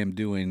like I am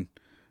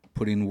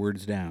putting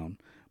words down.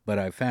 But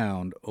I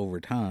found over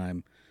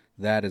time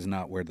that is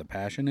not where the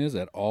passion is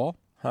at all.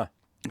 Huh.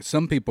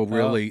 Some people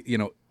really,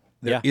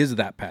 there is Yeah.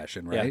 that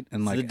passion, right? Yeah.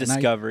 And It's like the and I-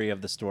 discovery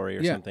of the story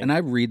or something. and I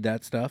read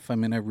that stuff. I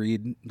mean, I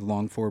read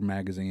long form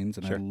magazines,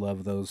 and Sure. I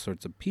love those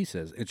sorts of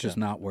pieces. It's just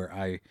not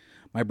where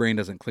my brain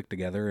doesn't click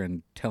together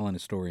and telling a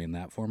story in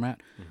that format.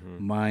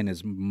 Mine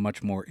is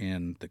much more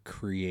in the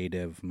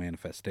creative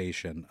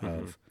manifestation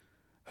of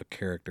a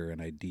character, an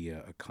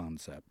idea, a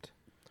concept.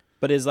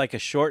 But is like a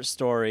short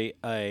story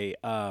a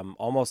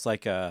almost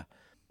like a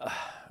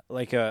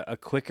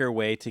quicker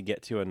way to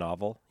get to a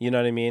novel? You know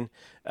what I mean?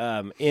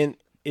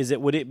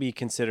 Would it be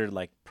considered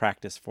like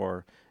practice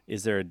for?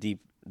 Is there a deep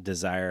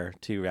desire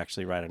to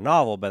actually write a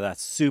novel, but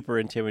that's super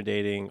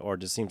intimidating, or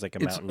just seems like a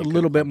It's mountain? a you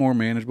little couldn't bit more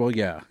manageable.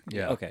 Yeah.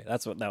 Okay,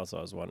 that was what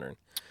I was wondering.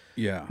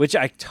 Yeah. Which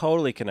I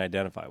totally can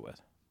identify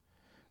with.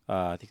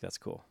 I think that's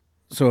cool.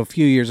 So a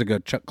few years ago,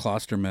 Chuck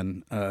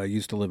Klosterman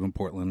used to live in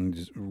Portland.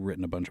 He's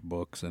written a bunch of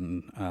books,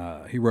 and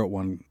he wrote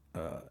one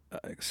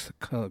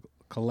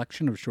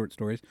collection of short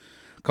stories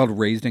called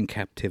 "Raised in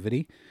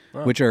Captivity,"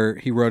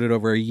 he wrote it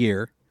over a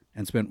year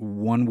and spent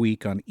 1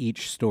 week on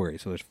each story.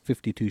 So there's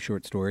 52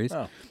 short stories,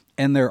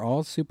 and they're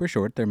all super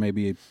short. They're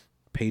maybe a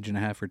page and a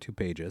half or 2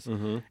 pages,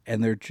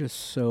 and they're just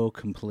so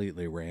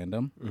completely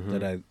random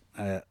that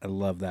I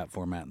love that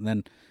format. And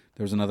then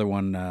there was another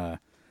one.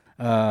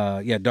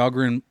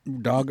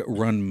 Dog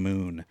Run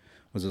Moon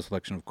was a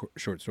selection of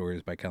short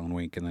stories by Callan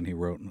Wink, and then he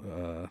wrote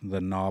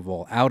the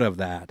novel out of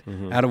that.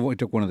 He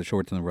took one of the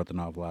shorts and then wrote the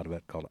novel out of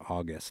it called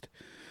August,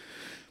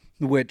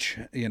 which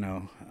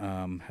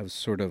has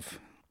sort of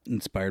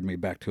inspired me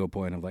back to a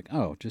point of like,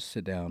 oh, just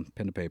sit down,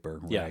 pen to paper,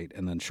 write.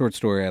 And then short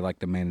story, I like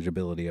the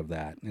manageability of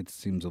that. It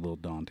seems a little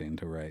daunting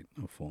to write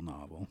a full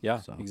novel.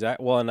 Yeah, so.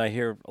 exactly. Well, and I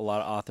hear a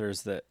lot of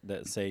authors that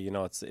say,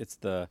 it's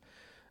the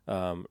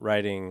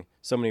writing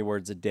so many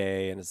words a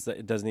day, and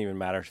it doesn't even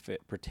matter if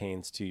it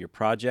pertains to your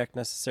project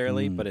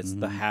necessarily, but it's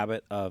the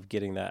habit of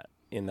getting that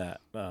in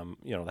that,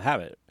 the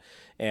habit.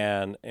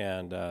 And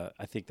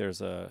I think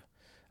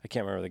I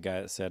can't remember the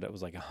guy that said it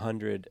was like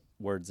 100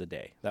 words a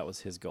day. That was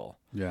his goal.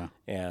 Yeah.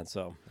 And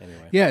so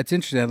anyway. Yeah, it's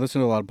interesting. I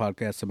listen to a lot of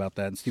podcasts about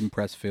that. And Stephen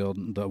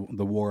Pressfield,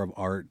 the War of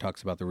Art,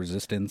 talks about the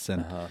resistance,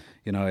 and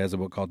he has a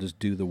book called "Just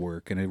Do the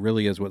Work," and it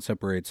really is what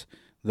separates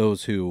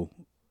those who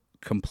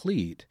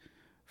complete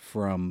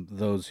from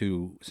those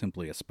who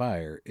simply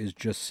aspire is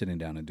just sitting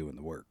down and doing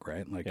the work,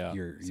 right? Like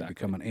you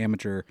become an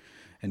amateur,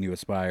 and you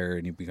aspire,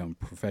 and you become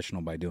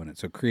professional by doing it.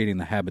 So creating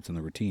the habits and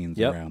the routines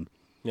around.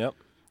 Yep.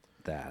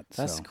 That.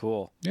 That's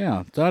cool.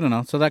 Yeah. So I don't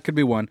know. So that could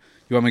be one.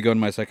 You want me to go to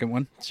my second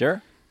one?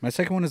 Sure. My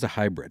second one is a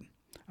hybrid.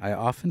 I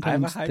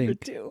oftentimes have a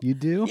hybrid think too. You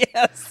do?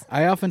 Yes.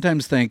 I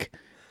oftentimes think,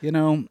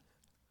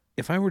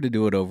 if I were to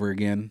do it over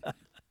again,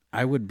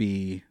 I would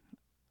be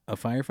a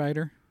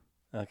firefighter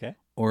Okay.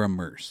 or a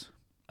nurse.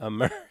 A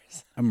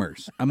nurse. A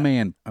nurse. A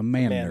man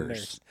nurse.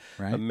 nurse.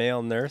 Right? A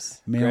male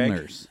nurse. Male Greg?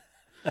 nurse.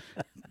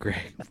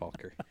 Greg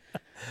Falker.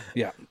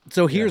 Yeah.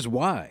 So here's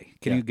why.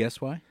 Can you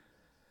guess why?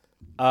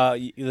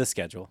 The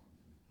schedule.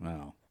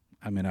 Wow.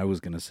 I mean, I was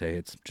going to say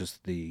it's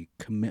just the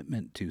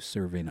commitment to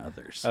serving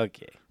others.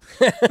 Okay.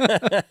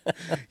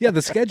 Yeah,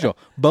 the schedule.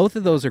 Both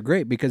of those are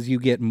great because you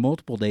get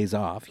multiple days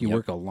off. You Yep.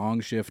 work a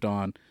long shift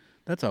on.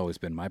 That's always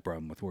been my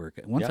problem with work.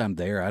 Once Yeah. I'm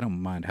there, I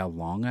don't mind how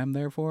long I'm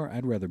there for.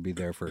 I'd rather be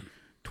there for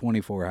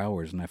 24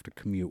 hours and have to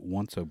commute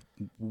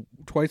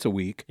twice a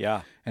week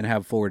Yeah. and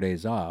have 4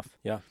 days off.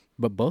 Yeah.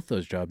 But both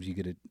those jobs, you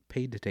get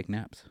paid to take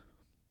naps.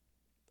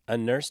 A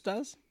nurse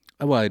does?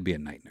 Well, I'd be a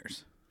night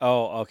nurse.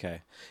 Oh,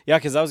 okay. Yeah,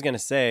 because I was going to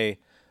say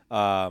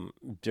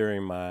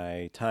during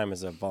my time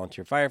as a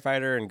volunteer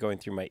firefighter and going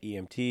through my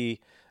EMT,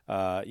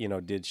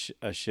 did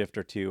a shift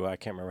or two. I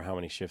can't remember how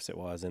many shifts it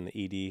was in the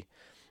ED.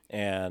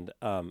 And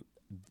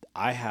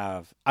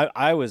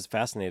I was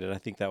fascinated. I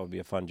think that would be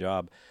a fun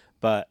job.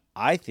 But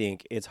I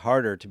think it's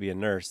harder to be a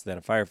nurse than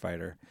a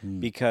firefighter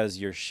because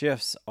your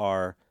shifts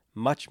are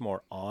much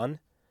more on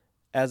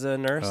as a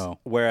nurse. Oh.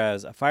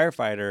 Whereas a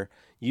firefighter,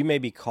 you may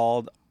be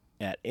called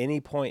at any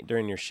point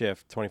during your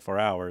shift, 24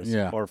 hours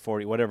or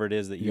 40, whatever it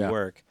is that you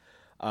work.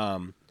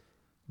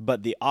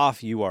 But the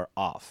off, you are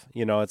off.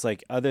 It's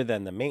like other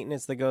than the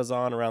maintenance that goes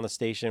on around the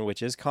station,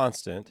 which is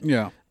constant.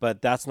 Yeah.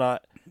 But that's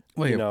not,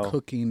 Well, you have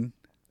cooking,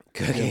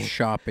 you have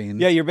shopping.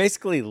 Yeah, you're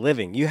basically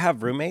living. You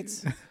have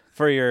roommates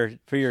for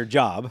your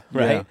job,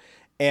 right?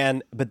 Yeah.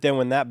 But then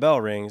when that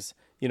bell rings,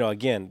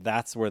 again,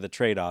 that's where the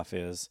trade-off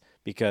is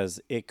because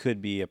it could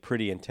be a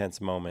pretty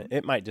intense moment.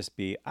 It might just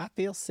be, I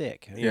feel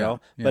sick,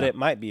 but it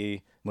might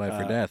be Life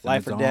or death.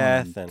 life or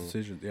death, and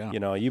decisions.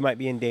 you might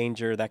be in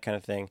danger, that kind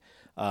of thing.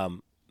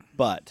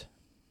 But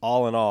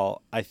all in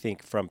all, I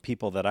think from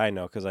people that I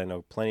know, because I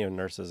know plenty of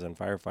nurses and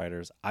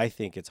firefighters, I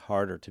think it's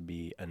harder to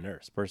be a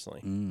nurse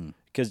personally,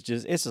 because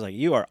it's just like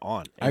you are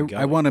on.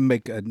 I want to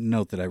make a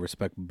note that I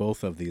respect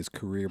both of these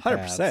career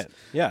paths. 100%,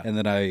 yeah, and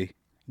that I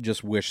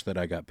just wish that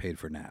I got paid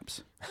for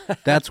naps.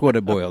 That's what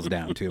it boils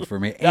down to for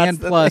me. and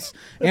plus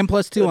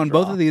too on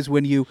both of these,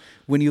 when you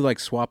like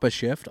swap a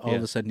shift, all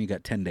of a sudden you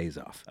got 10 days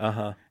off.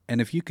 And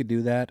if you could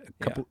do that a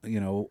couple,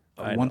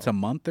 once a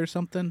month or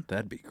something,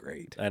 that'd be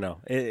great. I know.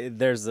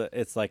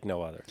 It's like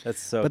no other. That's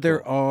so. But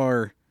there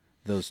are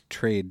those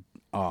trade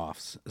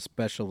offs,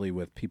 especially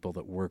with people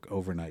that work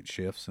overnight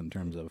shifts in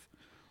terms of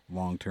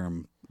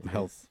long-term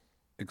health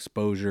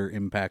exposure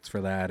impacts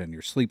for that, and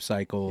your sleep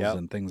cycles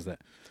and things that.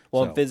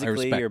 Well, so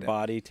physically, your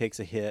body takes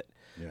a hit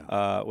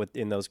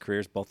within those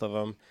careers, both of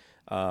them.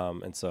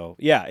 And so,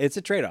 yeah, it's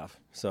a trade-off.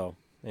 So,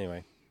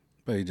 anyway.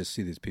 But you just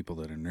see these people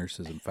that are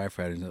nurses and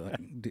firefighters. Like,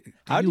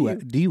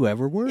 do you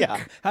ever work?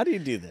 Yeah. How do you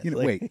do this? You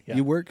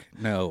work?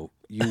 No.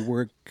 You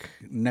work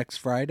next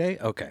Friday?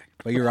 Okay.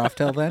 But you're off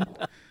till then?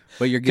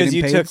 But you're getting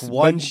paid? Because you took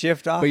one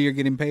shift off? But you're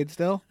getting paid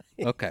still?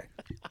 Okay.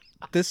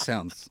 This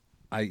sounds...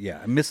 I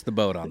missed the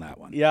boat on that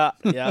one. Yeah.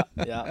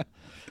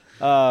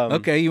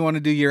 Okay, you want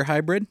to do your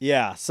hybrid?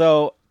 Yeah.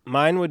 So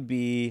mine would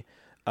be,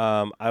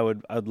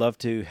 I'd love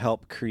to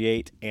help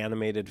create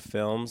animated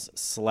films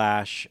 /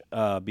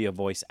 be a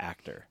voice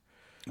actor.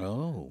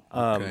 Oh,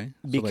 okay.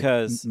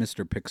 Because so like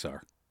Mr. Pixar.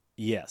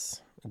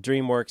 Yes,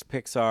 DreamWorks,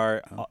 Pixar.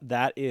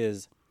 That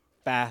is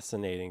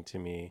fascinating to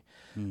me,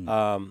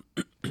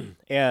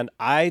 and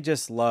I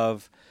just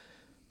love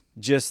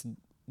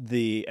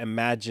the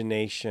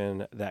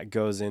imagination that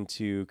goes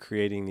into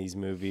creating these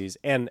movies,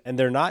 and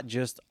they're not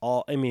just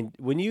all. I mean,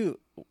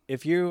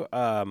 if you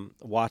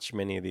watch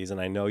many of these,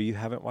 and I know you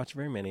haven't watched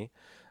very many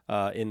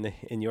in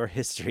your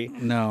history.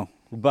 No,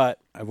 but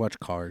I've watched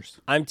Cars.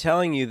 I'm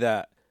telling you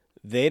that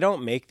they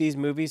don't make these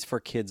movies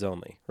for kids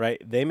only,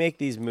 right? They make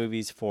these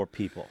movies for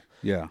people.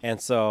 Yeah. And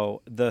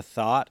so the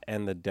thought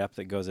and the depth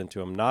that goes into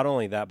them, not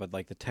only that, but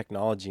like the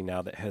technology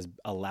now that has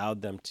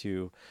allowed them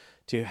to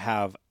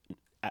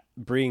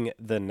bring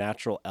the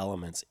natural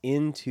elements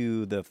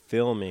into the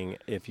filming,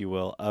 if you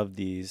will, of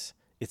these.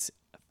 It's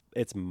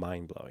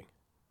mind-blowing.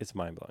 It's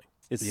mind-blowing.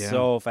 It's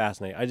so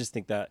fascinating. I just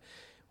think that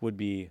would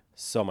be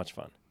so much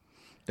fun.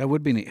 That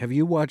would be neat. Have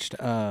you watched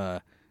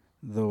a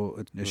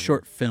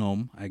short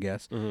film, I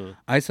guess? Mm-hmm.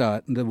 I saw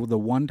it. The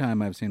one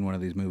time I've seen one of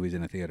these movies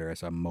in a theater, I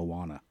saw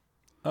Moana.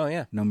 Oh,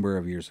 yeah. Number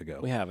of years ago.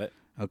 We have it.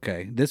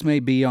 Okay. This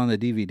may be on the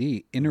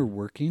DVD. Inner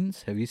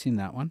Workings. Have you seen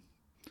that one?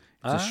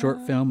 It's a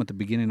short film at the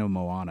beginning of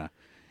Moana.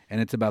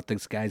 And it's about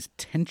this guy's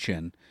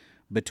tension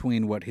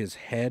between what his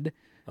head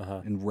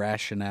and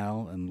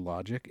rationale and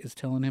logic is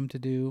telling him to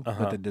do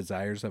with the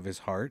desires of his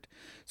heart.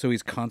 So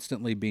he's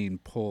constantly being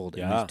pulled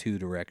in these two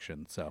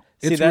directions. So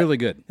it's really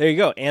good. There you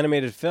go.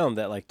 Animated film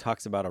that like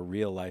talks about a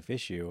real life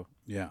issue.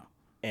 Yeah.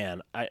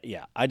 And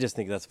I just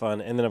think that's fun.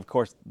 And then of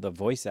course the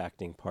voice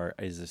acting part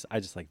is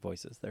I just like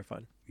voices. They're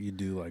fun. You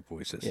do like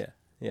voices. Yeah.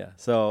 Yeah.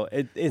 So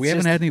we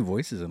haven't had any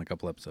voices in a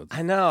couple episodes.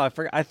 I know. I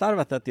forgot. I thought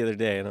about that the other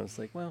day, and I was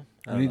like, well,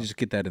 I need to just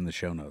get that in the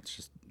show notes.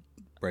 Just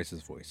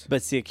Bryce's voice.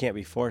 But see, it can't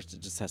be forced. It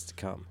just has to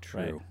come.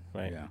 True.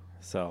 Right. Yeah.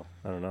 So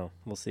I don't know.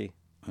 We'll see.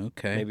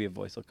 Okay. Maybe a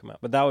voice will come out.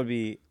 But that would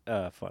be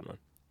a fun one.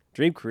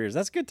 Dream careers.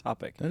 That's a good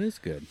topic. That is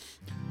good.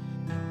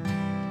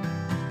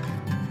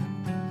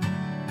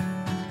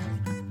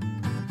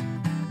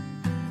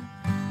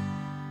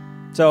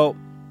 So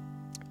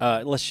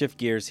let's shift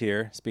gears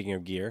here. Speaking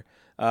of gear.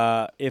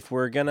 if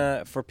we're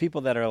gonna, for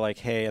people that are like,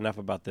 hey, enough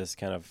about this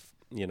kind of,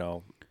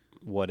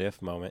 what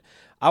if moment.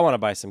 I want to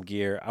buy some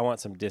gear. I want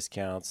some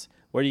discounts.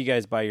 Where do you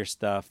guys buy your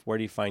stuff? Where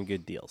do you find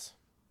good deals?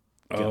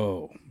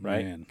 Oh,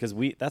 right? man. Because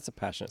that's a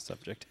passionate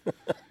subject.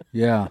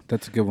 Yeah,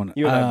 that's a good one.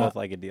 You and I both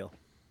like a deal.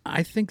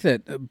 I think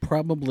that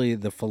probably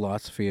the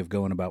philosophy of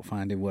going about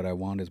finding what I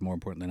want is more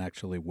important than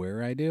actually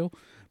where I do.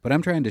 But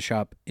I'm trying to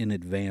shop in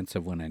advance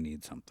of when I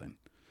need something.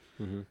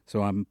 Mm-hmm.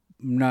 So I'm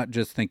not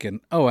just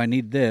thinking, oh, I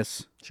need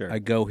this. Sure. I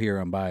go here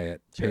and buy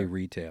it, pay Sure.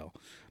 retail.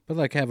 But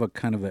like have a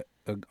kind of a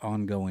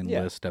ongoing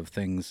list of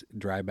things,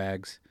 dry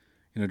bags.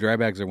 Dry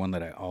bags are one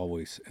that I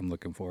always am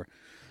looking for.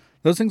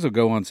 Those things will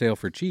go on sale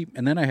for cheap,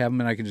 and then I have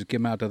them, and I can just give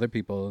them out to other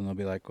people, and they'll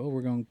be like, oh,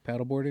 we're going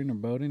paddleboarding or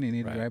boating. You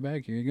need a dry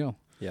bag? Here you go.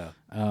 Yeah.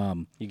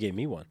 You gave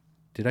me one.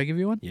 Did I give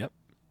you one? Yep.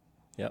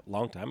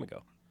 Long time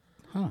ago.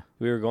 Huh.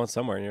 We were going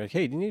somewhere, and you're like,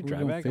 hey, do you need a dry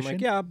going bag? I'm fishing?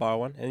 like, yeah, I'll borrow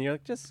one. And you're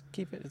like, just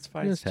keep it. It's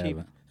fine. Just it's have cheap.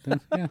 it.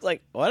 Then, yeah. It's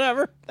like,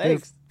 whatever.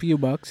 Thanks. A few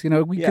bucks,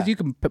 because Yeah.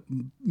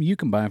 you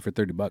can buy them for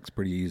 $30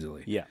 pretty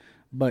easily. Yeah,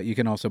 But you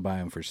can also buy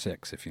them for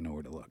 $6 if you know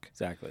where to look.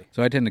 exactly.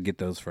 So I tend to get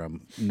those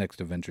from Next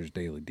to Ventures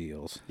Daily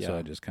Deals. Yeah. So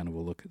I just kind of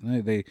will look.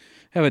 They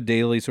have a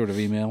daily sort of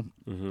email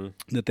Mm-hmm.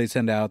 that they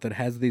send out that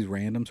has these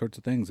random sorts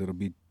of things that'll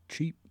be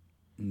cheap,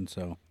 and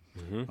so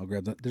Mm-hmm. I'll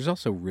grab that. There's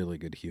also really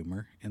good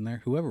humor in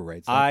there. Whoever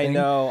writes that I thing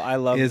know. I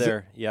love is-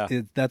 their, yeah.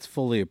 that's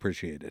fully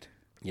appreciated.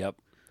 Yep.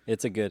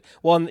 It's a good,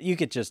 well, and you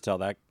could just tell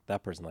that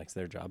person likes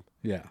their job.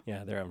 Yeah,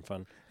 Yeah, they're having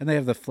fun. and they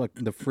have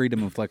the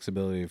freedom and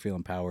flexibility to feel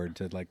empowered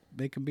to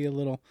they can be a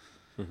little.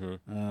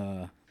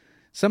 Mm-hmm.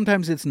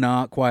 Sometimes it's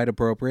not quite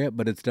appropriate,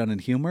 but it's done in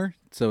humor,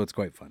 so it's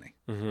quite funny.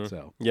 Mm-hmm.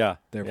 So Yeah.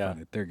 they're yeah.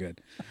 funny. They're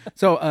good.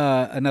 So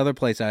another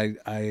place I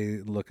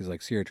look is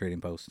like Sierra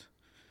Trading Post.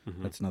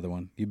 Mhm. That's another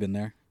one. You've been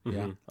there? Mhm.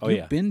 Yeah. Oh, You've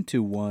yeah. been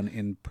to one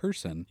in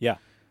person. Yeah.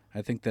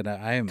 I think that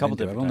I haven't Couple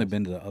been to. I've different only times.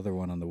 been to the other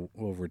one on the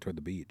over toward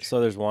the beach. So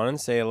there's one in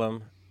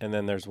Salem, and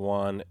then there's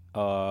one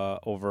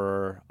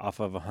over off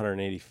of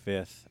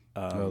 185th.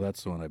 Oh,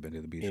 that's the one I've been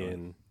to, the beach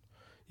one.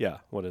 Yeah,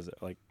 what is it,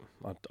 like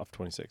off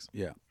 26?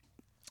 Yeah.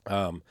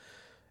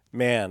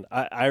 Man,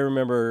 I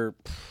remember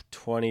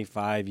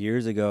 25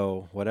 years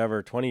ago,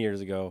 20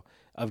 years ago,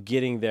 of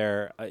getting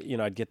there.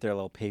 I'd get their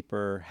little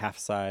paper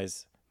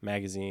half-size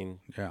magazine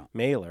Yeah.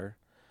 mailer,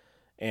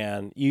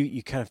 and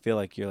you kind of feel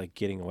like you're like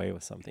getting away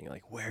with something. You're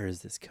like, where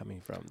is this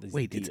coming from? These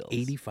Wait, deals.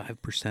 it's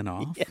 85%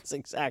 off? Yes,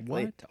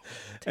 exactly. What?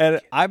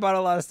 And I bought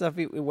a lot of stuff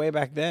way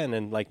back then,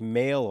 and like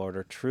mail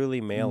order, truly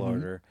mail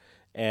order,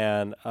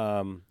 and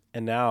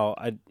now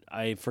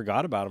I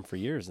forgot about them for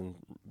years, and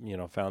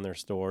found their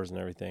stores and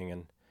everything,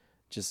 and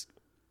just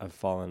I've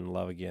fallen in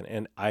love again.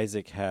 And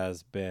Isaac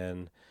has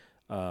been,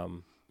 I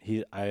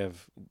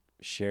have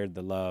shared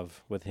the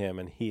love with him,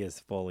 and he is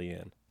fully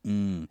in.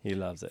 He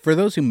loves it. For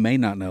those who may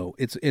not know,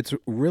 it's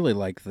really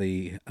like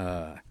the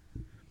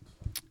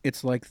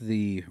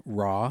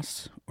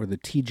Ross or the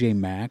TJ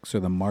Maxx or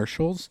the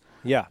Marshalls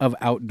Yeah. of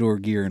outdoor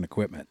gear and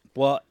equipment.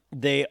 Well,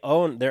 they're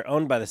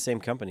owned by the same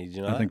company. Do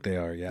you know I that? think they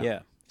are. Yeah. Yeah.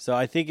 So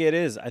I think it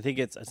is. I think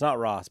it's not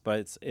Ross,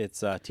 but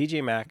it's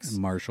TJ Maxx,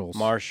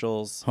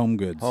 Marshalls, Home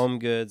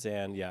Goods.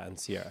 and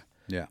Sierra.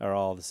 Yeah. Are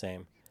all the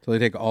same. So they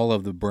take all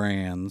of the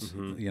brands,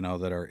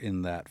 that are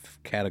in that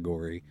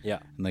category, Yeah.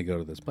 and they go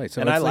to this place.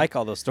 So And I it's like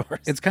all those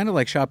stores. it's kind of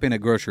like shopping at a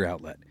grocery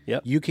outlet.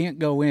 Yep. You can't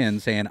go in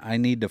saying, I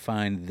need to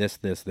find this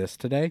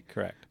today.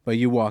 Correct. But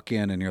you walk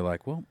in and you're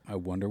like, well, I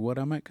wonder what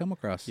I might come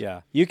across.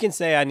 Yeah. You can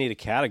say I need a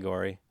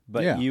category,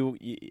 but Yeah. you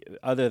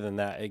other than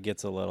that, it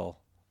gets a little.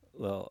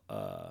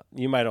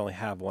 You might only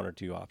have one or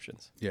two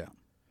options. Yeah.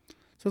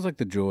 So it's like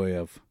the joy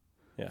of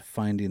Yeah.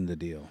 finding the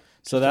deal.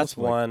 So that's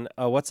one.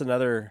 What's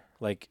another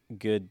like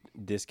good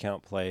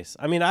discount place?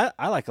 I mean, I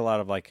like a lot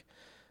of like,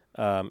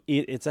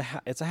 it's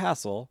a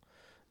hassle,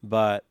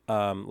 but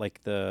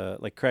like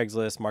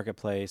Craigslist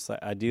Marketplace.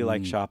 I do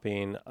like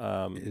shopping.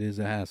 It is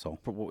a hassle.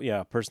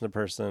 Person to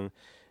person,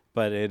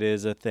 but it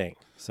is a thing.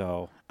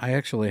 So I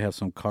actually have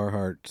some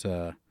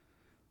Carhartt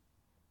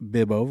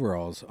bib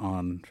overalls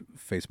on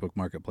Facebook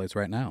Marketplace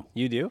right now.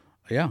 you do?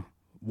 Yeah.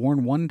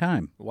 Worn one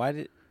time. Why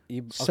did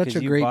you? Such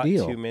a you great bought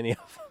deal. Too many of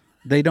them.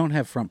 They don't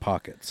have front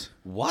pockets.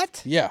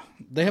 What? Yeah.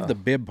 They have the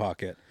bib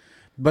pocket.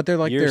 But they're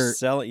like You're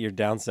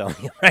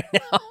downselling it right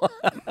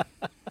now.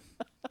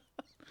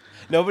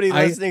 Nobody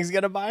listening is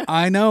gonna buy it.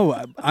 I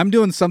know. I'm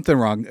doing something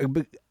wrong.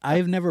 But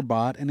I've never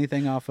bought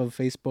anything off of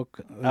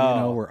Facebook,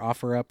 or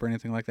OfferUp or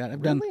anything like that.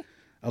 I've done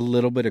a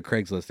little bit of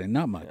Craigslist,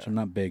 not much. Yeah. I'm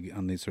not big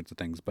on these sorts of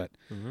things, but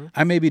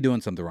I may be doing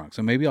something wrong.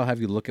 So maybe I'll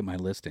have you look at my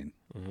listing,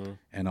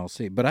 and I'll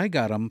see. But I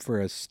got them for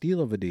a steal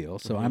of a deal,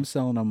 so I'm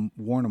selling them,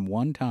 worn them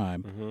one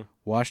time,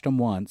 washed them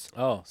once,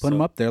 Oh, put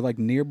them up there like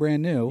near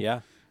brand new,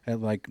 Yeah.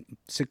 at like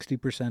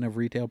 60% of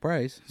retail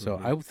price. So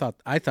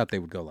I thought they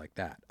would go like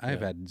that.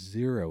 I've had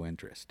zero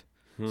interest.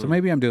 So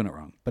maybe I'm doing it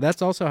wrong. But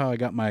that's also how I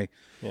got my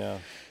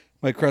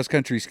cross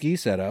country ski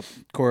setup.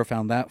 Cora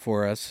found that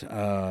for us.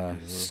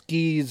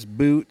 Skis,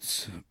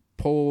 boots,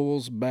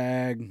 poles,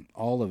 bag,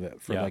 all of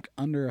it for like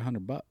under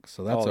 $100.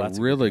 So that's Oh, that's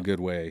a a really good good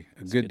way,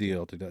 a good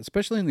deal to do,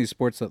 especially in these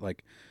sports that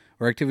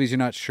or activities you're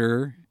not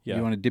sure. Yeah.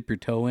 You want to dip your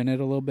toe in it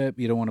a little bit.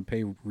 You don't want to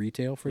pay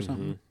retail for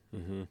something.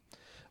 Mm-hmm.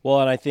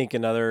 Well, and I think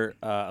another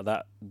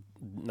that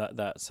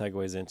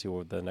segues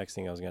into the next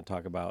thing I was going to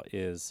talk about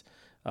is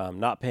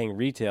not paying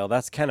retail.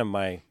 That's kind of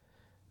my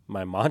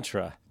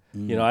mantra.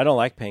 You know, I don't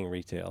like paying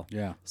retail.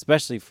 Yeah.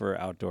 Especially for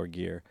outdoor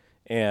gear.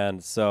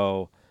 And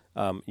so,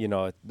 you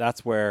know,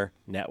 that's where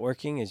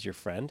networking is your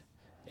friend.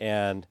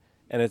 And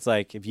it's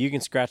like, if you can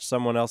scratch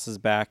someone else's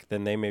back,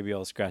 then they may be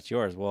able to scratch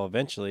yours. Well,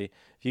 eventually,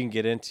 if you can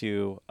get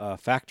into a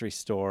factory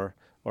store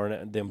or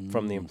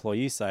from the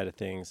employee side of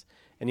things,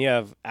 and you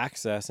have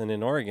access, and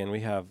in Oregon,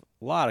 we have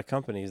a lot of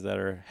companies that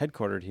are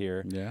headquartered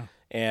here. Yeah.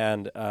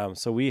 And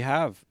so we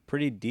have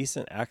pretty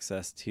decent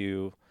access to,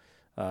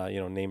 you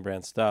know, name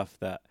brand stuff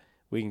that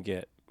we can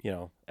get, you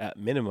know, at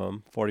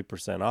minimum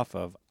 40% off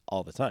of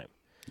all the time.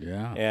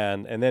 Yeah.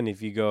 And then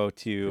if you go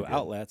to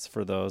outlets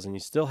for those and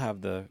you still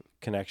have the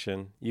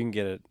connection, you can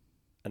get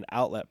an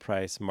outlet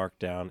price marked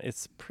down.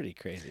 It's pretty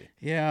crazy.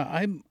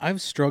 Yeah,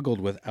 I've struggled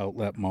with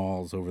outlet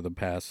malls over the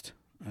past,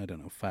 I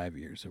don't know, 5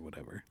 years or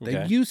whatever. Okay.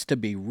 They used to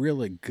be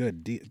really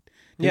good. Did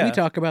Yeah. we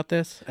talk about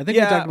this? I think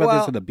we talked about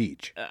this at the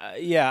beach.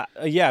 Yeah.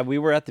 We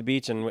were at the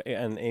beach and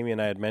Amy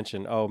and I had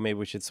mentioned, oh, maybe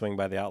we should swing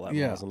by the outlet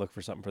Yeah. malls and look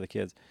for something for the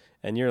kids.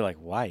 And you're like,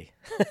 why?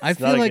 I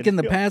feel like in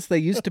the past they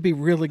used to be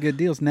really good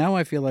deals. Now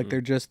I feel like they're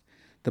just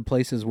the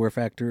places where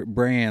factory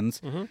brands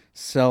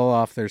sell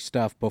off their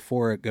stuff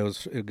before it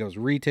goes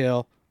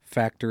retail,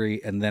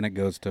 factory, and then it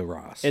goes to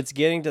Ross. It's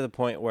getting to the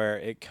point where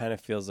it kind of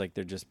feels like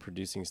they're just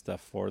producing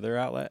stuff for their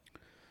outlet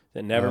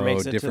that never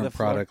makes it to the different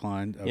floor. product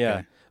line. Okay.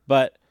 Yeah,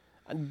 but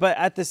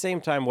at the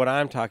same time, what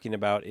I'm talking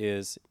about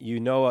is,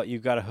 you know what,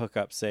 you've got to hook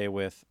up, say,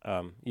 with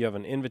you have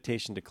an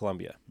invitation to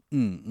Columbia.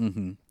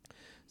 Mm-hmm.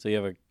 So you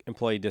have an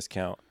employee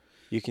discount.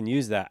 You can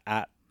use that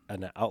at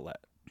an outlet.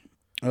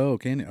 Oh,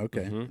 can you?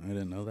 Okay. I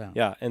didn't know that.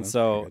 Yeah, and That's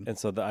so pretty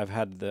good. I've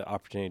had the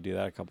opportunity to do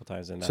that a couple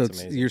times, and So that's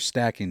amazing. you're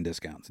stacking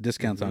discounts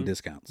on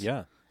discounts.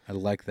 Yeah. I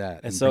like that.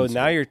 And so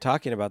now you're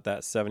talking about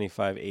that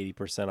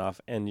 75-80% off,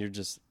 and you're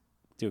just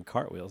doing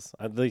cartwheels.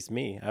 At least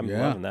me, I'm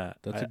loving that.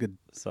 That's a good.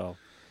 So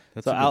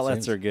That's a good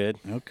outlets sense. are good.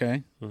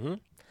 Okay. Mm-hmm.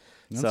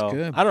 That's so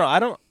good. I don't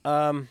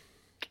know.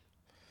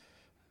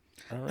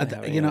 I don't really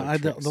have any other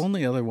the tricks.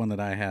 only other one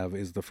that I have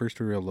is the first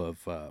rule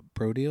of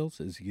pro deals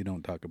is you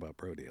don't talk about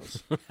pro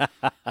deals.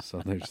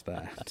 So there's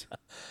that.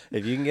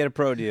 If you can get a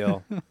pro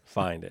deal,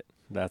 find it.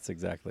 That's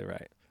exactly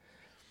right.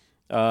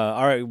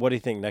 All right, what do you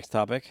think? Next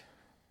topic.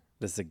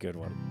 This is a good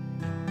one.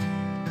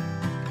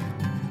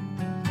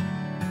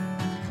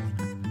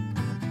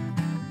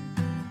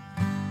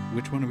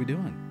 Which one are we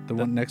doing?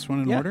 The next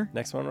one in order?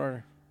 Next one in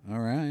order. All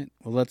right.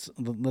 Well,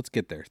 let's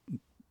get there.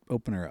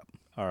 Open her up.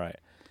 All right.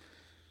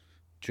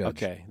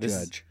 Judge. Okay.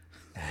 Judge.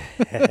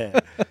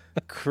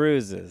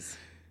 Cruises.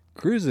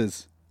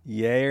 Cruises.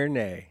 Yay or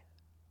nay?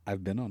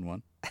 I've been on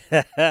one.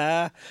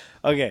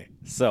 Okay.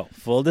 So,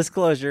 full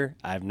disclosure,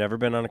 I've never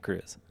been on a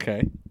cruise.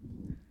 Okay.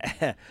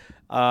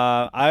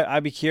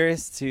 I'd be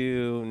curious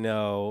to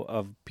know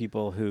of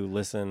people who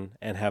listen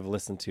and have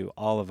listened to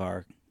all of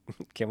our,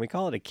 can we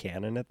call it a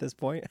canon at this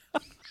point?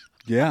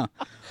 Yeah.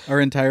 Our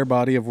entire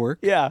body of work.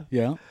 Yeah.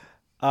 Yeah.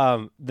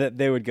 That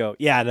they would go,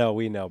 yeah, no,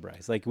 we know,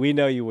 Bryce. Like, we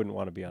know you wouldn't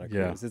want to be on a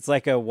cruise. Yeah. It's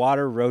like a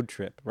water road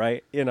trip,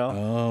 right? You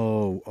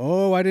know?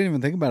 Oh, I didn't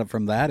even think about it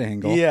from that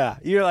angle. Yeah.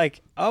 You're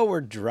like, oh,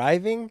 we're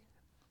driving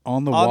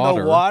On the on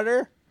water. the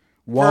water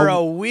for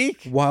a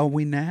week? While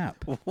we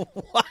nap.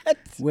 What?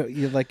 Well,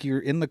 you're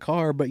in the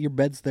car, but your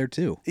bed's there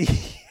too.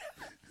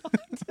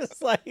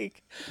 Just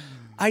like,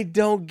 I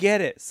don't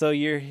get it. So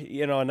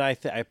and I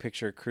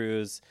picture a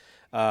cruise.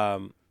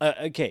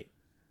 Okay,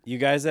 you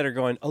guys that are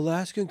going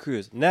Alaskan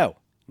cruise. No.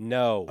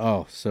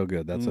 Oh, so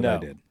good. That's what I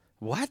did.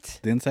 What?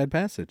 The Inside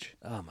Passage.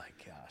 Oh my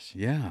gosh.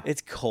 Yeah.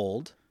 It's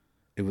cold.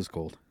 It was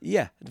cold.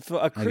 Yeah. A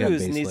got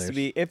cruise base needs layers. to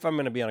be, if I'm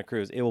going to be on a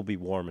cruise, it will be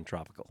warm and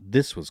tropical.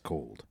 This was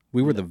cold.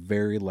 We were the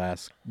very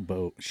last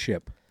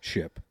ship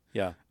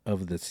Yeah.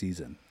 of the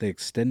season. They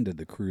extended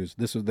the cruise.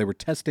 They were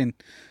testing.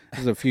 This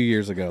was a few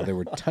years ago. They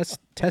were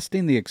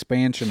testing the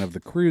expansion of the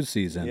cruise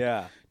season.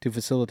 Yeah. To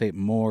facilitate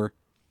more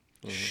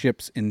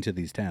ships into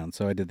these towns.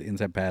 So I did the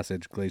Inside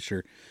Passage,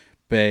 Glacier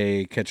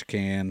Bay,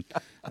 Ketchikan,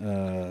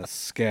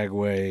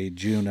 Skagway,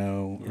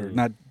 Juneau, or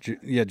not?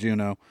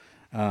 Juneau,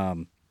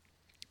 and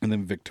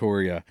then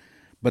Victoria.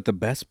 But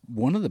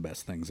one of the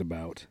best things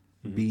about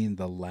being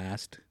the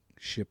last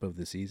ship of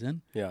the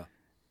season,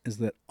 is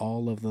that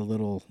all of the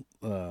little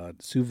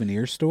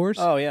souvenir stores,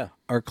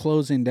 are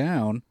closing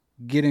down,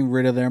 getting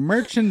rid of their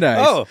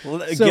merchandise. Oh, well,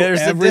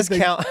 there's a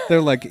discount. They're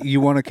like, you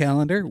want a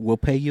calendar? We'll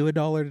pay you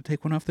 $1 to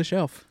take one off the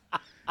shelf.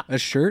 A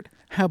shirt?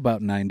 How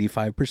about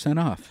 95%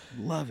 off?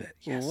 Love it.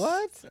 Yes.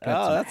 What?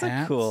 Got some That's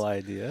hats. a cool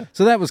idea.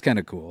 So that was kind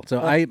of cool.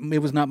 So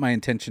it was not my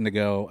intention to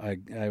go.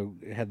 I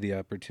had the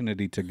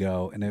opportunity to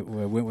go, and I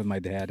went with my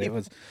dad. It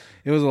was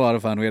a lot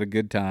of fun. We had a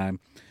good time.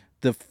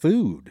 The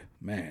food,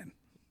 man.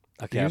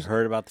 Okay, I've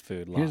heard about the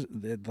food a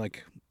lot.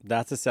 Like,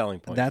 That's a selling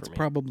point. that's for me.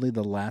 probably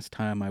the last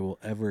time I will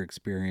ever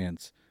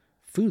experience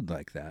food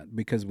like that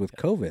because with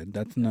COVID,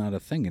 that's not a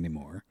thing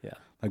anymore. Yeah.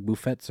 Like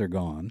buffets are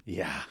gone.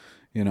 Yeah.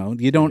 You know,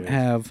 you don't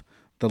have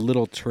the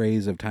little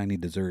trays of tiny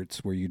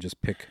desserts where you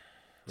just pick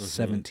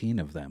 17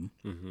 of them.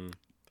 Mm-hmm.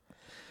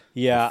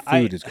 Yeah.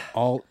 Food is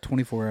all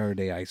 24-hour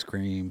day ice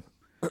cream.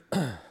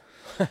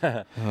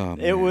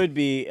 It would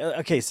be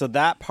okay. So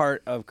that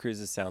part of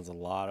cruises sounds a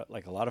lot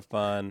of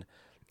fun,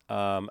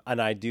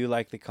 and I do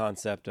like the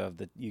concept of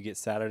that you get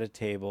sat at a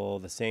table,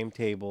 the same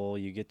table,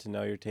 you get to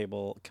know your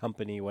table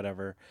company,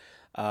 whatever.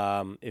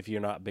 If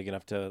you're not big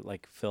enough to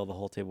like fill the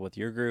whole table with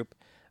your group,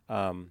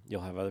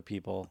 you'll have other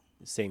people,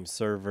 same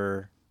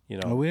server. You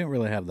know, we didn't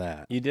really have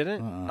that. You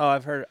didn't? Oh,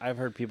 I've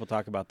heard people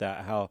talk about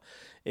that. How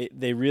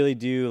they really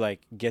do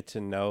like get to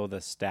know the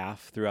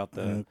staff throughout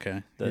the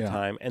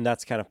time, and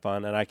that's kind of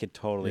fun. And I could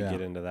totally get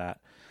into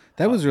that.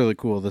 That was really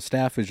cool. The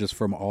staff is just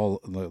from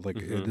all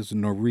this is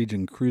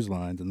Norwegian Cruise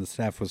Lines, and the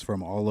staff was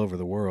from all over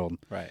the world.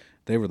 Right.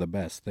 They were the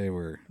best.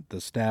 The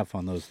staff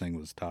on those things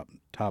was top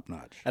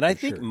notch. And I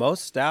think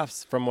most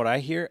staffs, from what I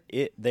hear,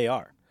 they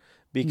are,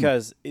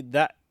 because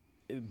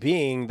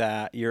being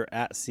that you're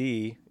at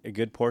sea a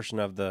good portion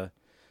of the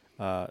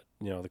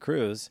the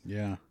cruise,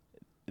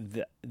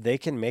 they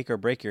can make or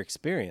break your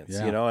experience,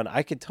 you know, and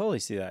I could totally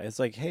see that. It's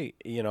like, hey,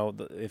 you know,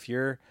 if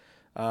you're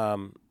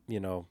even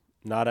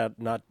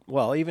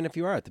if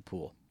you are at the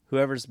pool,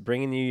 whoever's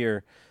bringing you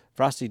your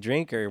frosty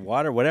drink or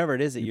water, whatever it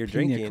is that you're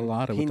drinking,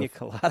 pina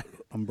colada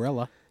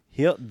umbrella,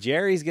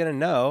 Jerry's gonna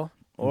know,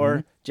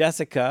 or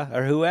Jessica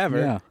or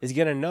whoever is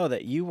gonna know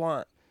that you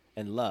want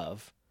and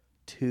love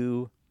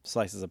 2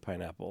 slices of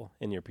pineapple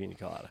in your pina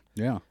colada.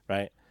 Yeah.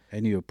 Right.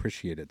 And you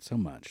appreciate it so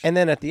much. And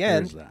then at the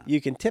end, you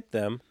can tip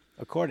them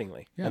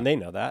accordingly. Yeah. And they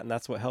know that, and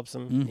that's what helps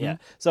them. Mm-hmm. Yeah.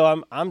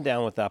 So I'm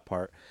down with that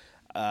part.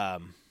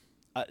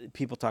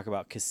 People talk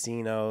about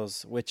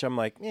casinos, which I'm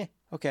like,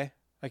 okay,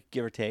 I could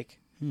give or take.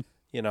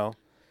 You know,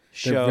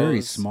 shows. They're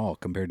very small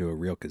compared to a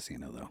real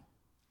casino, though.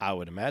 I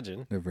would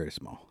imagine. They're very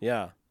small.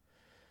 Yeah.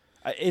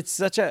 It's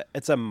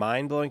a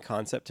mind-blowing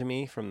concept to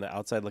me from the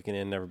outside looking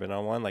in, never been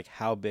on one, like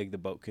how big the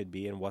boat could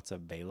be and what's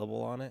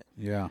available on it.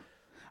 Yeah.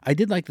 I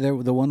did like the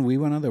one we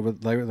went on. There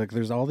was like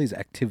there's all these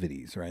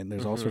activities, right? And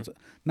there's all sorts of,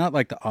 not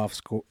like the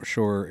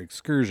offshore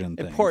excursion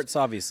things. Ports,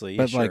 obviously.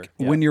 But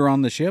when you're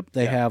on the ship,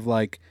 they have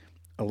like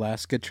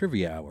Alaska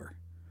Trivia Hour.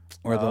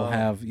 Or they'll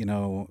have, you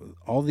know,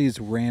 all these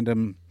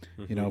random,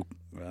 you know,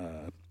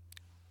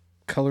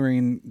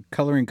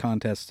 coloring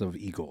contests of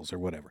eagles or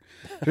whatever.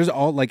 There's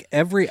all like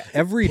every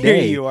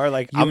day. Here you are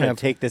like, I'm going to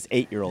take this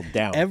 8-year-old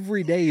down.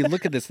 Every day you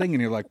look at this thing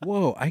and you're like,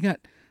 whoa, I got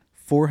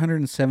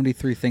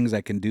 473 things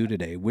I can do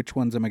today. Which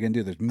ones am I going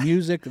to do?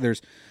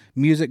 There's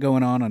music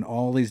going on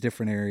all these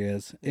different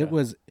areas.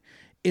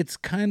 It's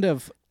kind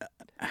of,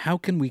 how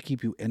can we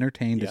keep you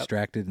entertained,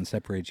 distracted, and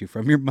separate you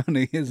from your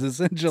money is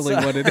essentially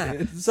what it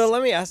is. So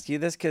let me ask you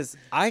this, because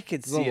I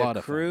could see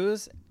a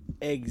cruise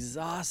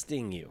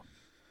exhausting you.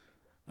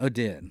 Oh, it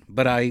did.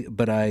 But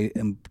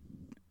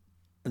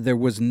there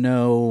was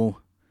no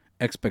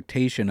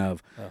expectation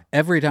of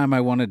every time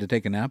I wanted to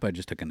take a nap, I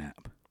just took a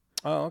nap.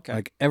 Oh, okay.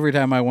 Like every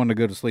time I wanted to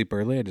go to sleep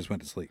early, I just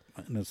went to sleep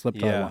and I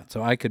slept all I want.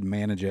 So I could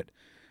manage it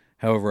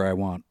however I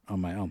want on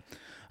my own.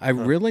 I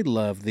really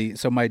love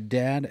so my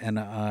dad and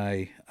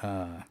I,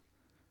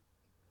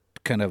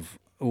 kind of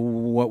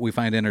what we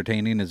find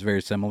entertaining is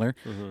very similar.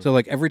 Mm-hmm. So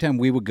like every time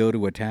we would go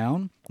to a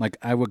town, like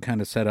I would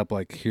kind of set up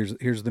like,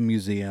 here's the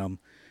museum,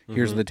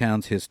 here's the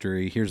town's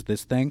history, here's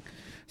this thing.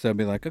 So I'd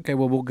be like, okay,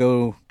 well, we'll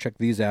go check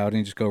these out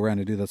and just go around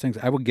and do those things.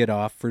 I would get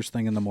off first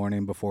thing in the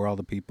morning before all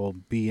the people,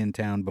 be in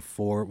town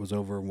before it was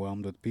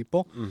overwhelmed with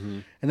people. Mm-hmm.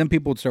 And then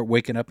people would start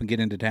waking up and get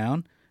into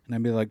town. And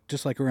I'd be like,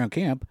 just like around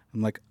camp,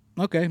 I'm like,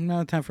 okay, now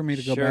it's time for me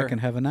to go back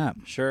and have a nap.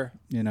 Sure.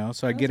 You know,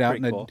 so I'd get out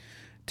and I'd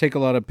take a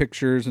lot of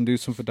pictures and do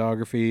some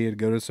photography. I'd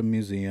go to some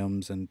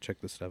museums and check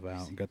the stuff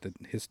out. And got the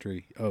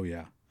history. Oh,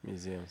 yeah.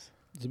 Museums.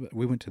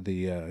 We went to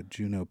the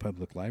Juneau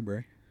Public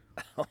Library.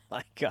 Oh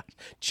my gosh!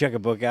 Check a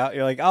book out.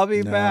 You're like, I'll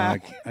be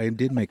back. I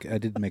did make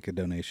a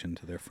donation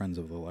to their Friends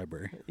of the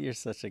Library. You're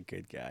such a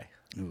good guy.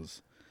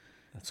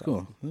 That's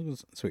cool. Awesome. It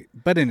was sweet.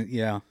 But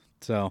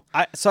so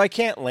I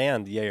can't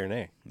land yay or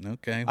nay.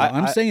 Okay. Well,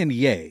 I'm saying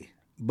yay,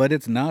 but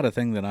it's not a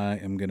thing that I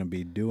am going to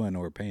be doing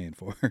or paying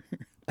for.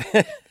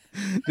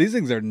 These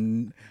things are,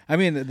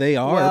 they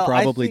are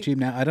probably cheap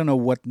now. I don't know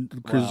what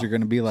cruises are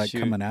going to be like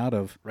coming out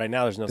of. Right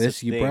now, there's no this.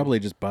 Such you thing. Probably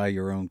just buy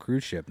your own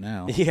cruise ship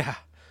now. Yeah.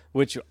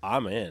 Which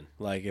I'm in.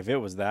 Like, if it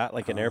was that,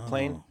 like an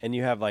airplane, and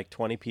you have like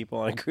 20 people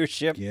on a cruise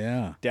ship,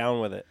 down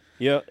with it.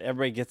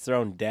 Everybody gets their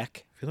own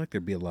deck. I feel like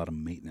there'd be a lot of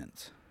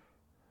maintenance.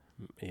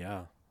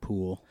 Yeah.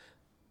 Pool.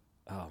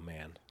 Oh,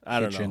 man.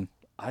 I don't know.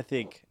 I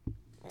think,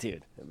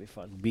 dude, it'd be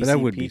fun. BCP but that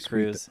would be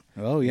cruise.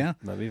 Oh, yeah.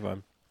 That'd be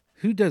fun.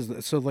 Who does,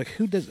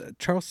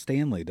 Charles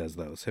Stanley does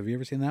those. Have you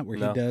ever seen that? Where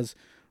he does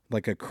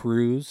like a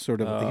cruise,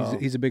 sort of.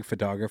 He's a big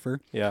photographer.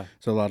 Yeah.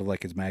 So a lot of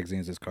like his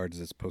magazines, his cards,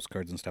 his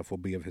postcards and stuff will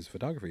be of his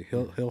photography.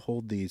 He'll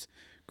hold these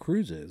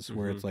cruises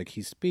where it's like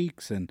he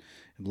speaks and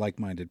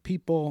like-minded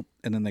people,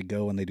 and then they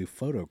go and they do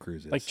photo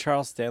cruises. Like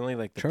Charles Stanley,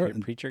 like the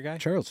preacher guy?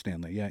 Charles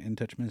Stanley, yeah, In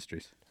Touch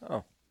Ministries.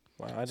 Oh,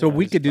 Wow, So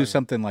we could do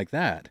something like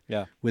that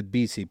Yeah. with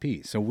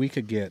BCP. So we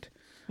could get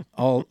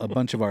a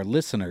bunch of our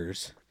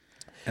listeners,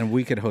 and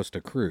we could host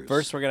a cruise.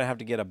 First, we're going to have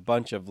to get a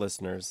bunch of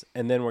listeners,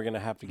 and then we're going to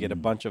have to get a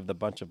bunch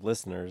of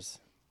listeners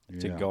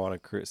to go on a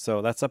cruise.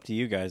 So that's up to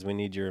you guys. We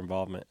need your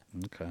involvement.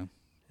 Okay.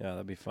 Yeah,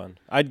 that'd be fun.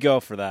 I'd go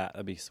for that.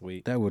 That'd be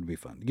sweet. That would be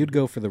fun. You'd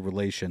go for the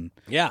relation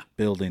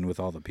building with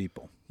all the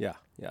people. Yeah,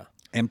 yeah.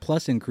 And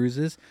plus in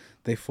cruises,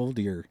 they fold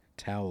your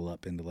towel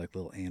up into like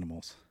little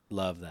animals.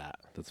 Love that.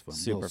 That's fun.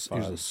 Super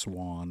fun. Here's a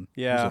swan.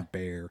 Yeah. Here's a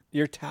bear.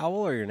 Your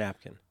towel or your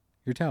napkin?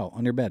 Your towel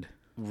on your bed.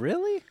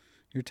 Really?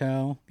 Your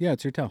towel. Yeah,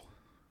 it's your towel.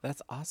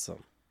 That's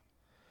awesome.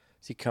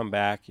 So you come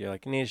back, you're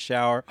like, I need a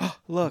shower.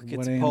 Look,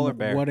 it's a animal, polar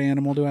bear. What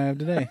animal do I have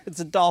today? It's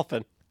a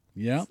dolphin.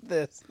 Yeah.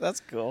 That's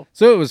cool.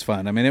 So it was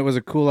fun. I mean, it was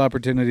a cool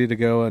opportunity to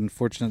go.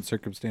 Unfortunate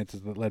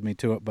circumstances that led me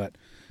to it, but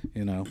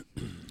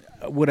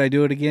would I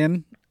do it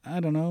again? I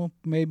don't know.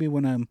 Maybe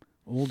when I'm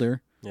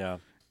older. Yeah.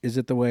 Is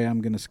it the way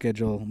I'm going to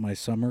schedule my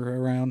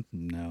summer around?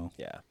 No.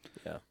 Yeah.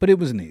 Yeah. But it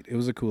was neat. It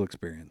was a cool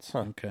experience.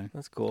 Huh. Okay.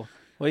 That's cool.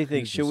 What do you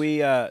think? Should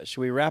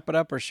we wrap it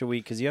up, or should we?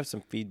 Because you have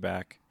some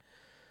feedback.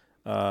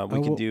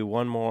 We could do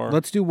one more.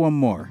 Let's do one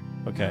more.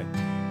 Okay.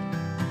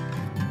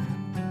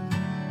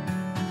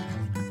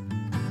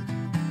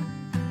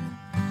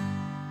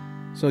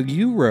 So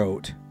you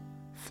wrote,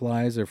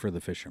 "Flies are for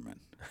the fishermen."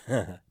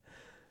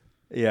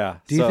 Yeah.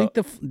 Do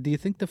you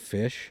think the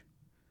fish?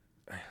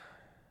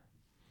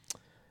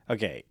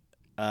 Okay.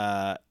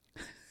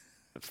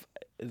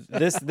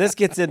 This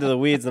gets into the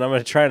weeds, and I'm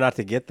going to try not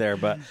to get there.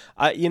 But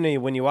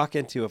when you walk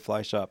into a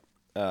fly shop,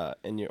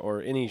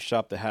 or any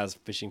shop that has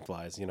fishing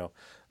flies,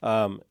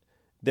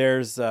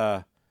 there's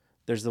the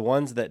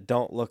ones that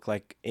don't look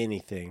like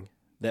anything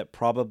that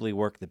probably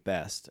work the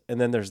best, and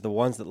then there's the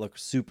ones that look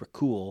super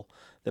cool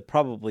that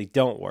probably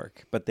don't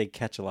work, but they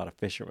catch a lot of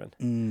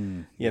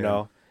fishermen. You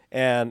know.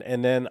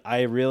 And then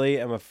I really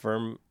am a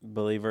firm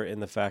believer in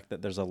the fact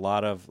that there's a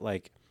lot of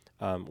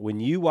when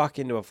you walk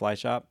into a fly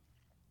shop,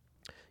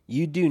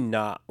 you do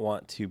not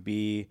want to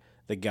be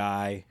the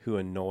guy who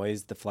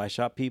annoys the fly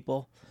shop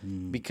people,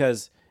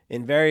 because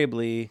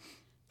invariably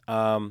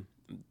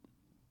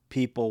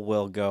people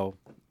will go,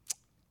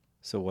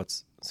 so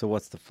what's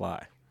the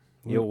fly?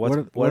 What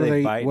are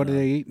they biting? What are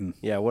they eating?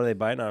 Yeah, what are they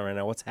biting on right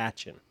now? What's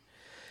hatching?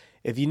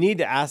 If you need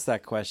to ask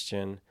that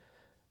question,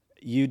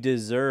 you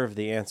deserve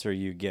the answer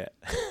you get.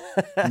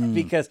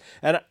 Because,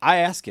 and I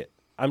ask it.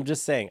 I'm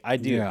just saying, I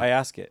do. Yeah. I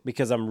ask it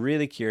because I'm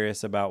really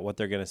curious about what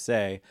they're going to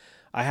say.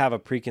 I have a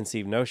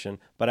preconceived notion,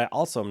 but I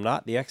also am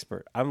not the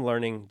expert. I'm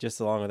learning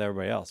just along with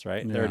everybody else,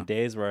 right? Yeah. There are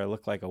days where I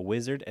look like a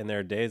wizard, and there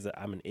are days that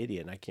I'm an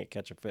idiot and I can't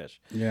catch a fish.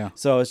 Yeah.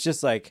 So it's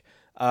just like,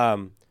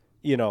 anyway,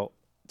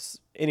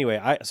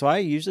 I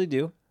usually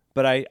do,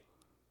 but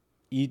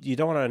you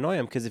don't want to annoy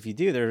them, because if you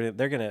do,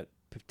 they're going to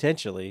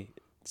potentially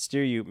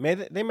steer you.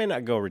 They may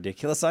not go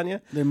ridiculous on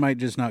you. They might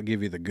just not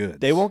give you the goods.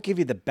 They won't give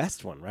you the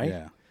best one, right?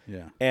 Yeah.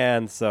 Yeah.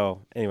 And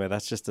so anyway,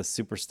 that's just a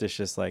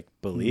superstitious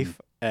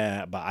belief,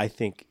 but I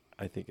think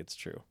it's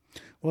true.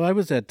 Well, I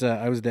was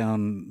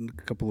down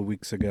a couple of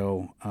weeks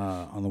ago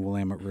on the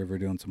Willamette River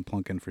doing some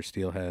plunking for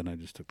steelhead. I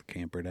just took the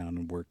camper down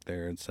and worked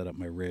there and set up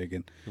my rig,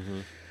 and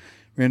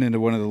ran into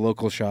one of the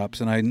local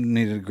shops, and I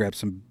needed to grab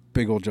some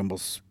big old jumbo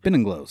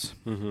spinning glows.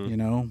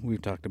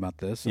 We've talked about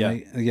this.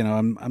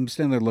 And I'm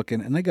standing there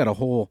looking, and they got a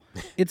whole.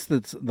 It's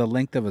the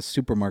length of a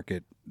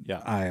supermarket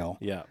aisle.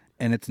 Yeah.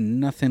 And it's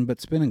nothing but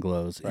spinning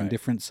glows in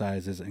different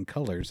sizes and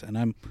colors. And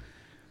I'm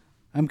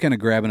kind of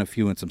grabbing a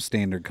few in some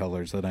standard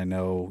colors that I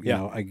know. You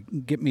know, I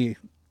get me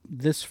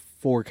this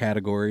 4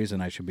 categories,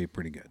 and I should be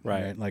pretty good.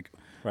 Right.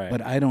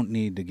 But I don't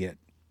need to get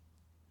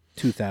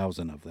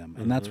 2,000 of them,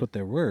 and that's what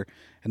there were.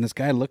 And this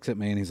guy looks at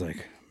me, and he's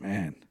like,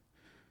 "Man,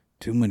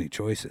 too many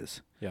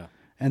choices." Yeah.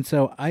 And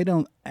so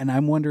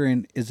I'm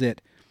wondering, is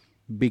it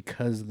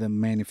because the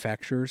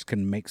manufacturers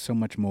can make so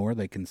much more,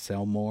 they can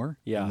sell more,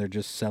 and they're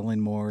just selling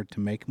more to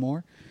make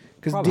more?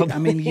 Because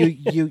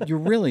you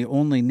really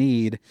only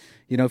need,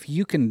 if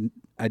you can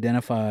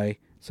identify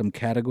some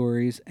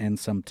categories and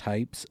some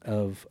types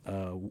of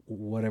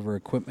whatever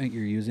equipment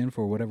you're using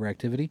for whatever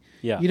activity,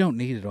 you don't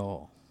need it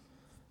all.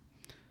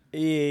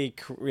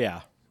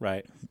 Yeah.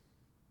 Right.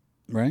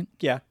 Right.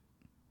 Yeah.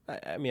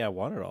 I mean, I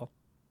want it all.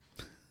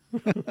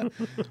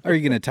 Are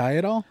you going to tie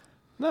it all?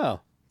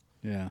 No.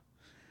 Yeah.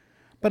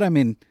 But I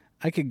mean,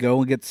 I could go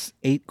and get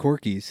 8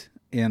 Corkies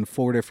in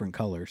 4 different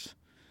colors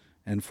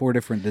and 4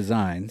 different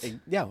designs.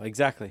 Yeah,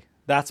 exactly.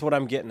 That's what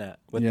I'm getting at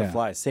with the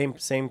flies. Same,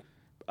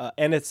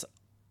 and it's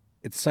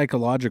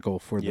psychological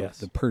for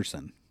the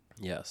person.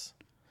 Yes.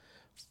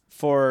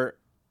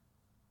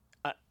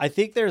 I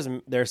think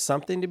there's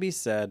something to be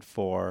said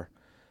for,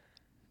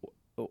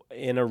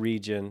 in a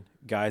region,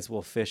 guys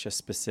will fish a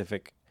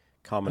specific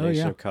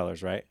combination of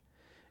colors, right?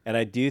 And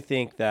I do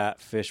think that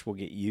fish will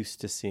get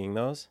used to seeing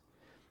those.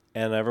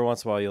 And every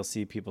once in a while, you'll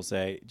see people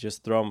say,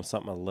 just throw them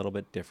something a little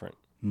bit different.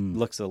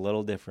 Looks a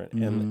little different.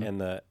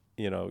 And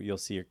you'll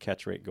see your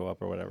catch rate go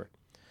up or whatever.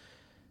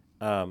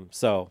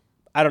 So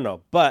I don't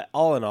know. But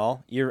all in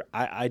all,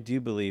 I do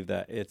believe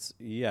that it's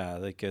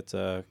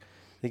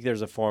think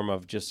there's a form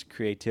of just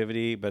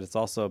creativity, but it's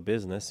also a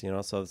business,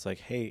 so it's like,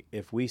 hey,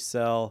 if we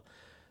sell,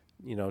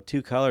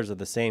 2 colors of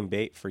the same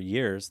bait for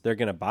years, they're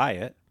going to buy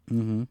it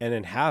and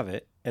then have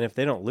it. And if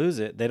they don't lose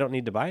it, they don't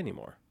need to buy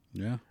anymore.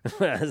 Yeah.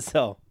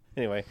 So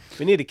anyway,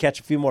 we need to catch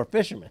a few more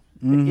fishermen.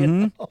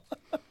 And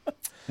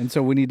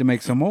so we need to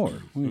make some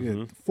more. We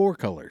get 4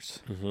 colors.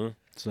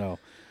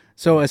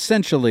 So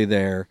essentially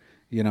there,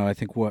 I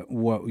think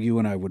what you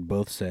and I would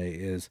both say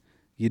is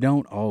you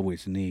don't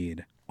always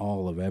need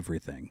all of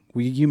everything.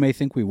 You may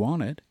think we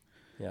want it.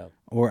 Yeah.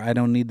 Or I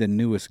don't need the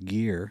newest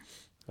gear.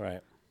 Right.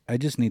 I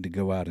just need to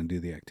go out and do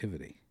the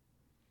activity.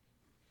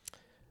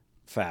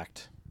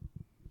 Fact.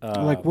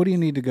 Like, what do you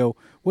need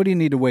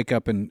to wake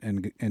up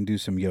and do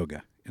some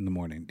yoga in the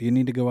morning? Do you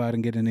need to go out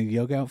and get a new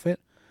yoga outfit?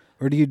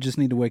 Or do you just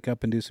need to wake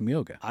up and do some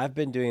yoga? I've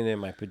been doing it in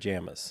my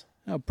pajamas.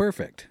 Oh,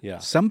 perfect. Yeah.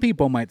 Some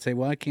people might say,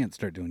 well, I can't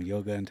start doing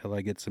yoga until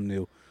I get some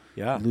new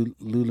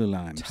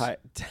Lululems.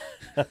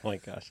 Oh, my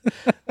gosh.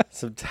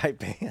 Some tight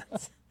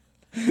pants.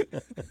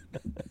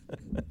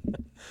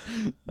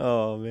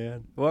 Oh,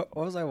 man. What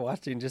was I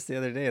watching just the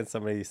other day and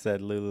somebody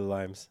said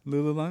Lululems?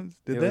 Lululems?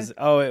 It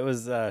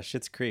was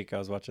Schitt's Creek. I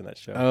was watching that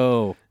show.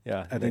 Oh.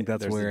 Yeah. I think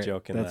that's where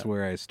that's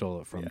where I stole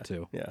it from,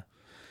 too. Yeah.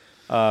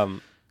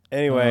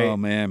 Anyway. Oh,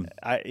 man.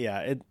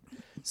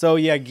 So,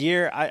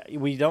 gear.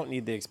 We don't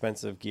need the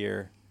expensive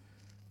gear,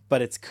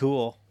 but it's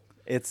cool.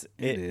 It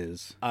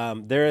is.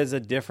 There is a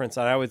difference,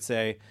 and I would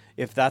say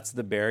if that's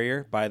the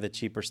barrier, buy the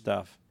cheaper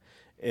stuff.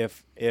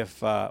 If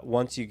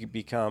once you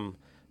become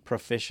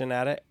proficient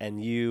at it,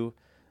 and you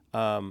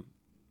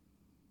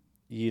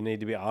need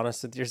to be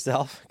honest with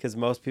yourself, because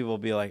most people will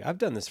be like, I've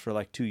done this for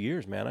like 2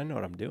 years, man. I know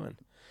what I'm doing.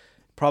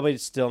 Probably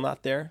still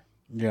not there.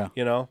 Yeah.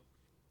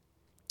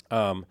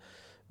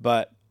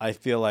 But I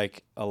feel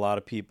like a lot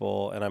of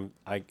people, and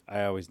I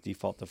always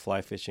default to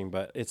fly fishing,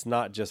 but it's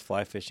not just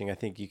fly fishing. I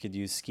think you could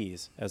use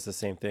skis as the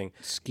same thing.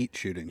 Skeet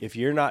shooting. If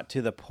you're not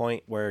to the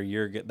point where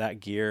that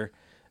gear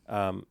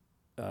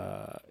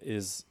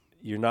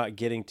you're not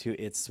getting to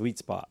its sweet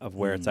spot of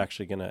where it's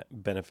actually going to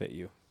benefit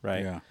you,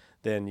 right? Yeah.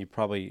 Then you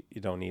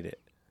don't need it.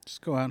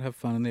 Just go out and have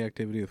fun in the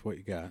activity with what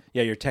you got.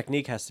 Yeah, your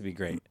technique has to be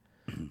great.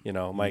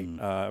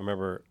 I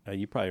remember,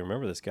 you probably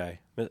remember this guy,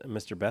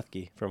 Mr.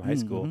 Bethke from high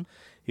school.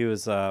 He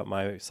was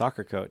my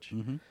soccer coach,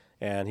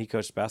 and he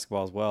coached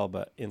basketball as well,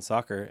 but in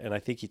soccer. And I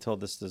think he told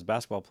this to his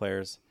basketball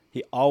players.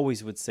 He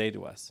always would say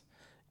to us,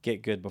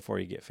 get good before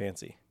you get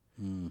fancy.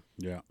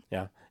 Yeah.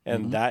 Yeah.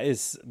 And that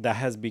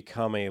has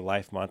become a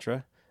life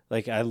mantra.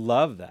 Like, I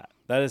love that.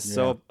 That is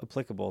so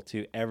applicable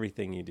to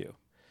everything you do.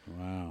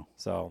 Wow.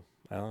 So,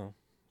 I don't know.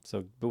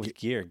 So, but with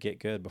gear, get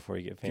good before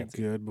you get fancy.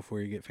 Get good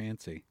before you get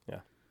fancy. Yeah.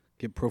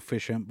 Get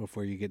proficient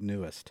before you get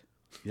newest.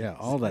 Yeah,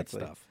 all that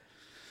stuff.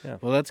 Yeah.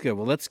 Well, that's good.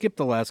 Well, let's skip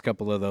the last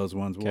couple of those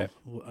ones. Okay.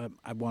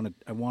 I want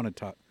to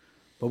talk,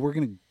 but we're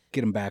going to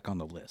get them back on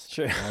the list.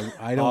 Sure.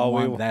 I don't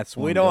want that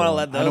one. We don't want to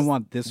let those I don't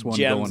want this one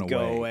gems going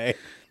go away.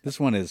 This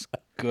one is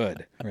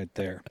good right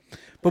there.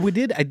 But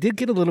I did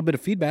get a little bit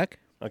of feedback.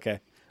 Okay.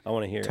 I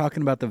want to hear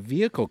talking about the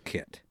vehicle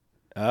kit.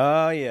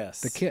 Oh,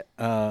 yes. The kit,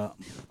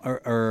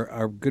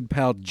 our good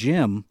pal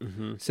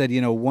Jim said,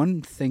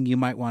 one thing you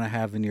might want to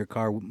have in your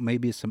car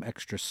maybe is some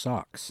extra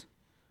socks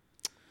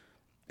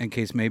in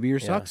case maybe your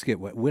socks get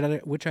wet,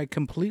 which I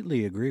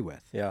completely agree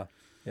with. Yeah,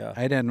 yeah.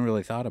 I hadn't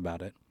really thought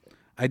about it.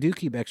 I do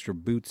keep extra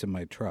boots in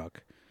my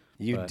truck.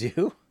 You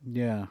do?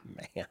 Yeah.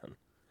 Man.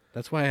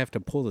 That's why I have to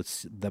pull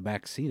the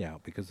back seat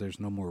out because there's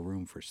no more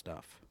room for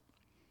stuff.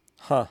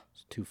 Huh.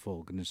 It's too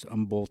full. Can just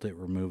unbolt it,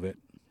 remove it.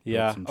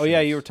 Yeah. Oh,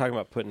 yeah, you were talking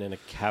about putting in a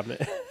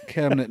cabinet.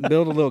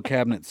 Build a little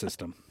cabinet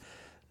system.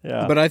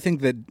 Yeah. But I think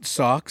that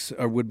socks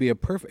would be a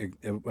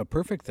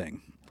perfect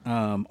thing.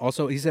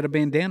 Also, he said a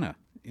bandana.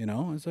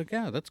 It's like,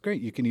 yeah, that's great.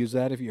 You can use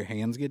that if your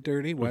hands get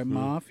dirty, wipe them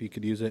off. You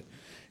could use it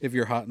if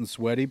you're hot and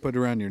sweaty, put it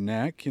around your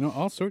neck.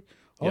 All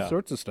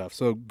sorts of stuff.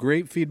 So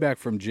great feedback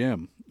from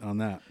Jim on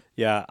that.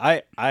 Yeah,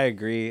 I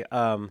agree.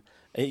 I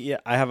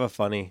have a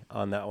funny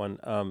on that one.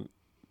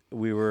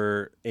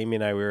 Amy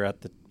and I were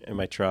in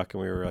my truck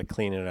and we were like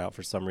cleaning it out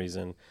for some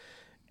reason,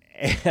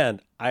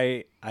 and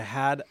I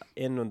had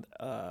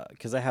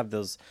because I have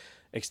those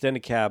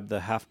extended cab,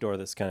 the half door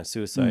that's kind of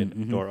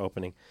suicide door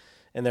opening,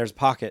 and there's a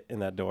pocket in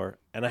that door,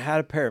 and I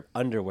had a pair of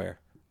underwear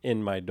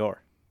in my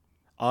door.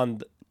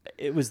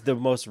 It was the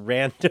most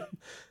random.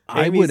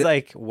 Amy's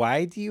like,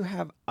 "Why do you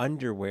have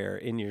underwear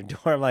in your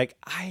door?" I'm like,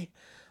 I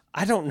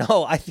don't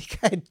know. I think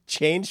I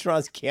changed when I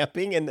was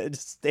camping and it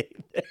just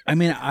stayed there. I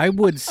mean, I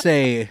would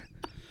say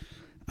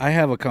I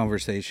have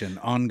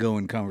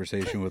ongoing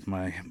conversation with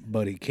my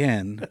buddy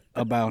Ken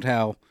about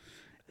how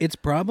it's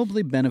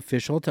probably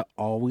beneficial to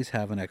always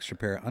have an extra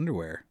pair of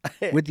underwear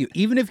with you.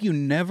 Even if you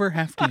never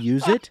have to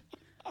use it,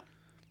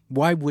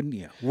 why wouldn't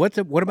you? What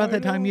about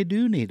that time you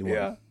do need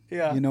one?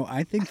 Yeah.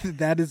 I think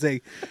that is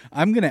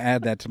I'm going to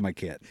add that to my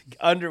kit.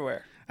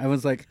 Underwear. I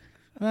was like,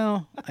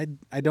 well,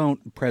 I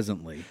don't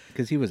presently,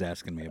 because he was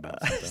asking me about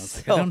something. I was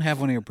like, I don't have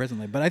one here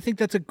presently, but I think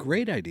that's a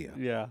great idea.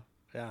 Yeah,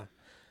 yeah.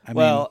 I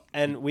mean,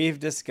 and we've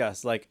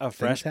discussed like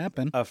things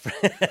happen.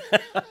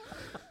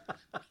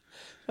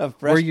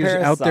 fresh or you're pair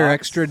of out there socks.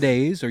 extra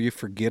days, or you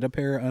forget a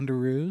pair of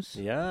underoos.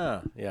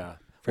 Yeah, yeah.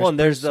 Fresh Well, and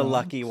there's pair the of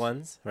lucky socks.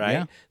 ones, right?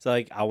 Yeah. So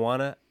like, I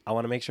wanna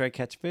make sure I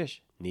catch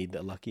fish. Need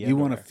the lucky. You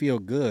want to underwear. feel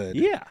good,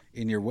 Yeah.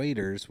 in your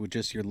waders with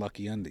just your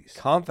lucky undies.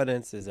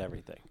 Confidence is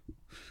everything.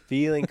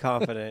 Feeling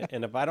confident,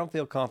 and if I don't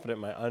feel confident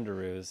in my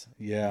underoos,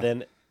 Yeah.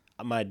 then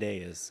my day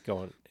is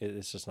going.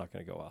 It's just not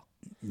going to go well.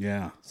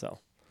 Yeah. So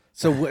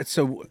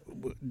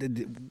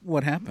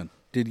What happened?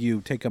 Did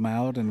you take them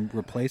out and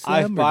replace them?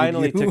 I or did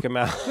finally you- took them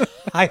out.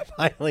 I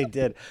finally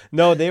did.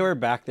 No, they were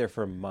back there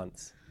for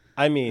months.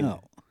 I mean,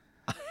 Oh,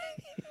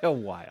 a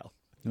while.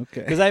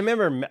 okay. Because I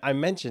remember I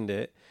mentioned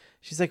it.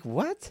 She's like,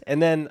 "What?" And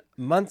then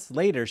months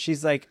later,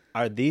 she's like,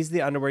 "Are these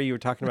the underwear you were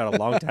talking about a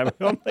long time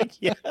ago?" I'm like,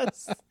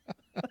 "Yes."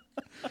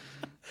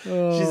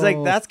 She's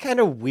like, "That's kind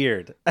of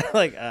weird." I'm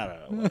like, I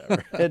don't know.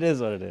 Whatever. It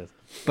is what it is.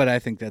 But I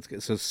think that's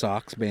good. So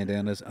socks,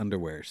 bandanas,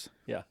 underwears.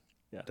 Yeah.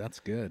 Yeah. That's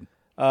good.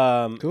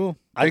 Um, Cool.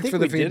 I Thanks think for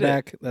the we did it.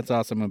 feedback. That's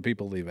awesome when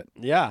people leave it.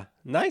 Yeah,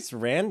 nice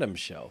random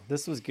show.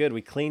 This was good.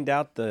 We cleaned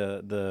out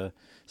the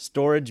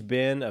storage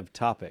bin of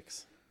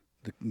topics.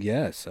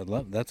 Yes, I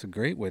love. That's a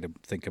great way to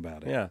think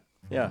about it. Yeah,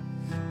 yeah.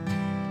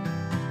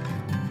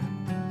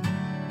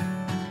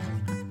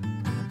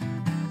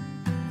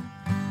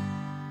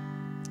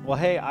 Well,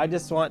 hey, I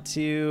just want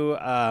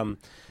to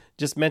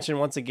just mention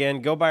once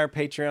again, go by our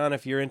Patreon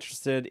if you're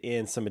interested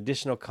in some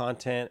additional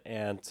content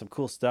and some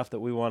cool stuff that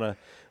we want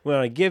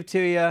to give to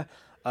you.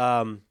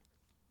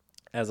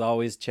 As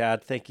always,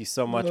 Chad, thank you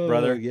so much,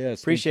 brother. yes, thank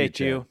appreciate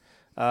you,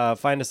 you.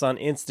 Find us on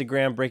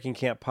Instagram, Breaking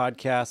Camp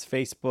Podcast,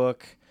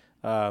 Facebook.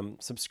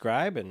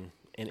 Subscribe and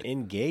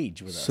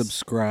engage with us.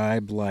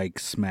 Subscribe, like,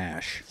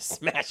 smash.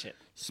 Smash it.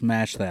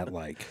 Smash that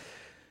like.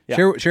 Yeah.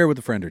 Share it with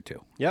a friend or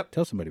two. Yep.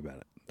 Tell somebody about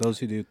it. Those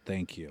who do,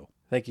 thank you.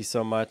 Thank you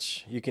so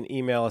much. You can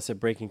email us at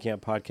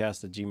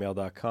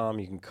breakingcamppodcast@gmail.com.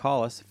 You can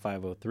call us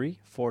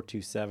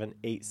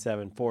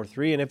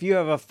 503-427-8743. And if you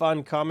have a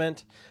fun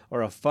comment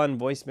or a fun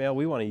voicemail,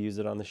 we want to use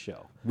it on the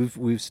show.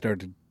 We've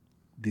started.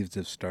 These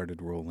have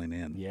started rolling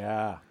in.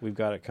 Yeah, we've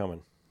got it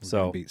coming.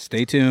 So So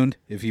stay tuned.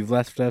 If you've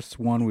left us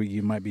one,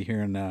 you might be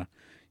hearing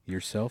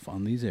yourself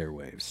on these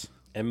airwaves.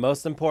 and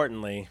most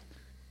importantly,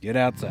 Get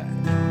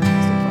outside.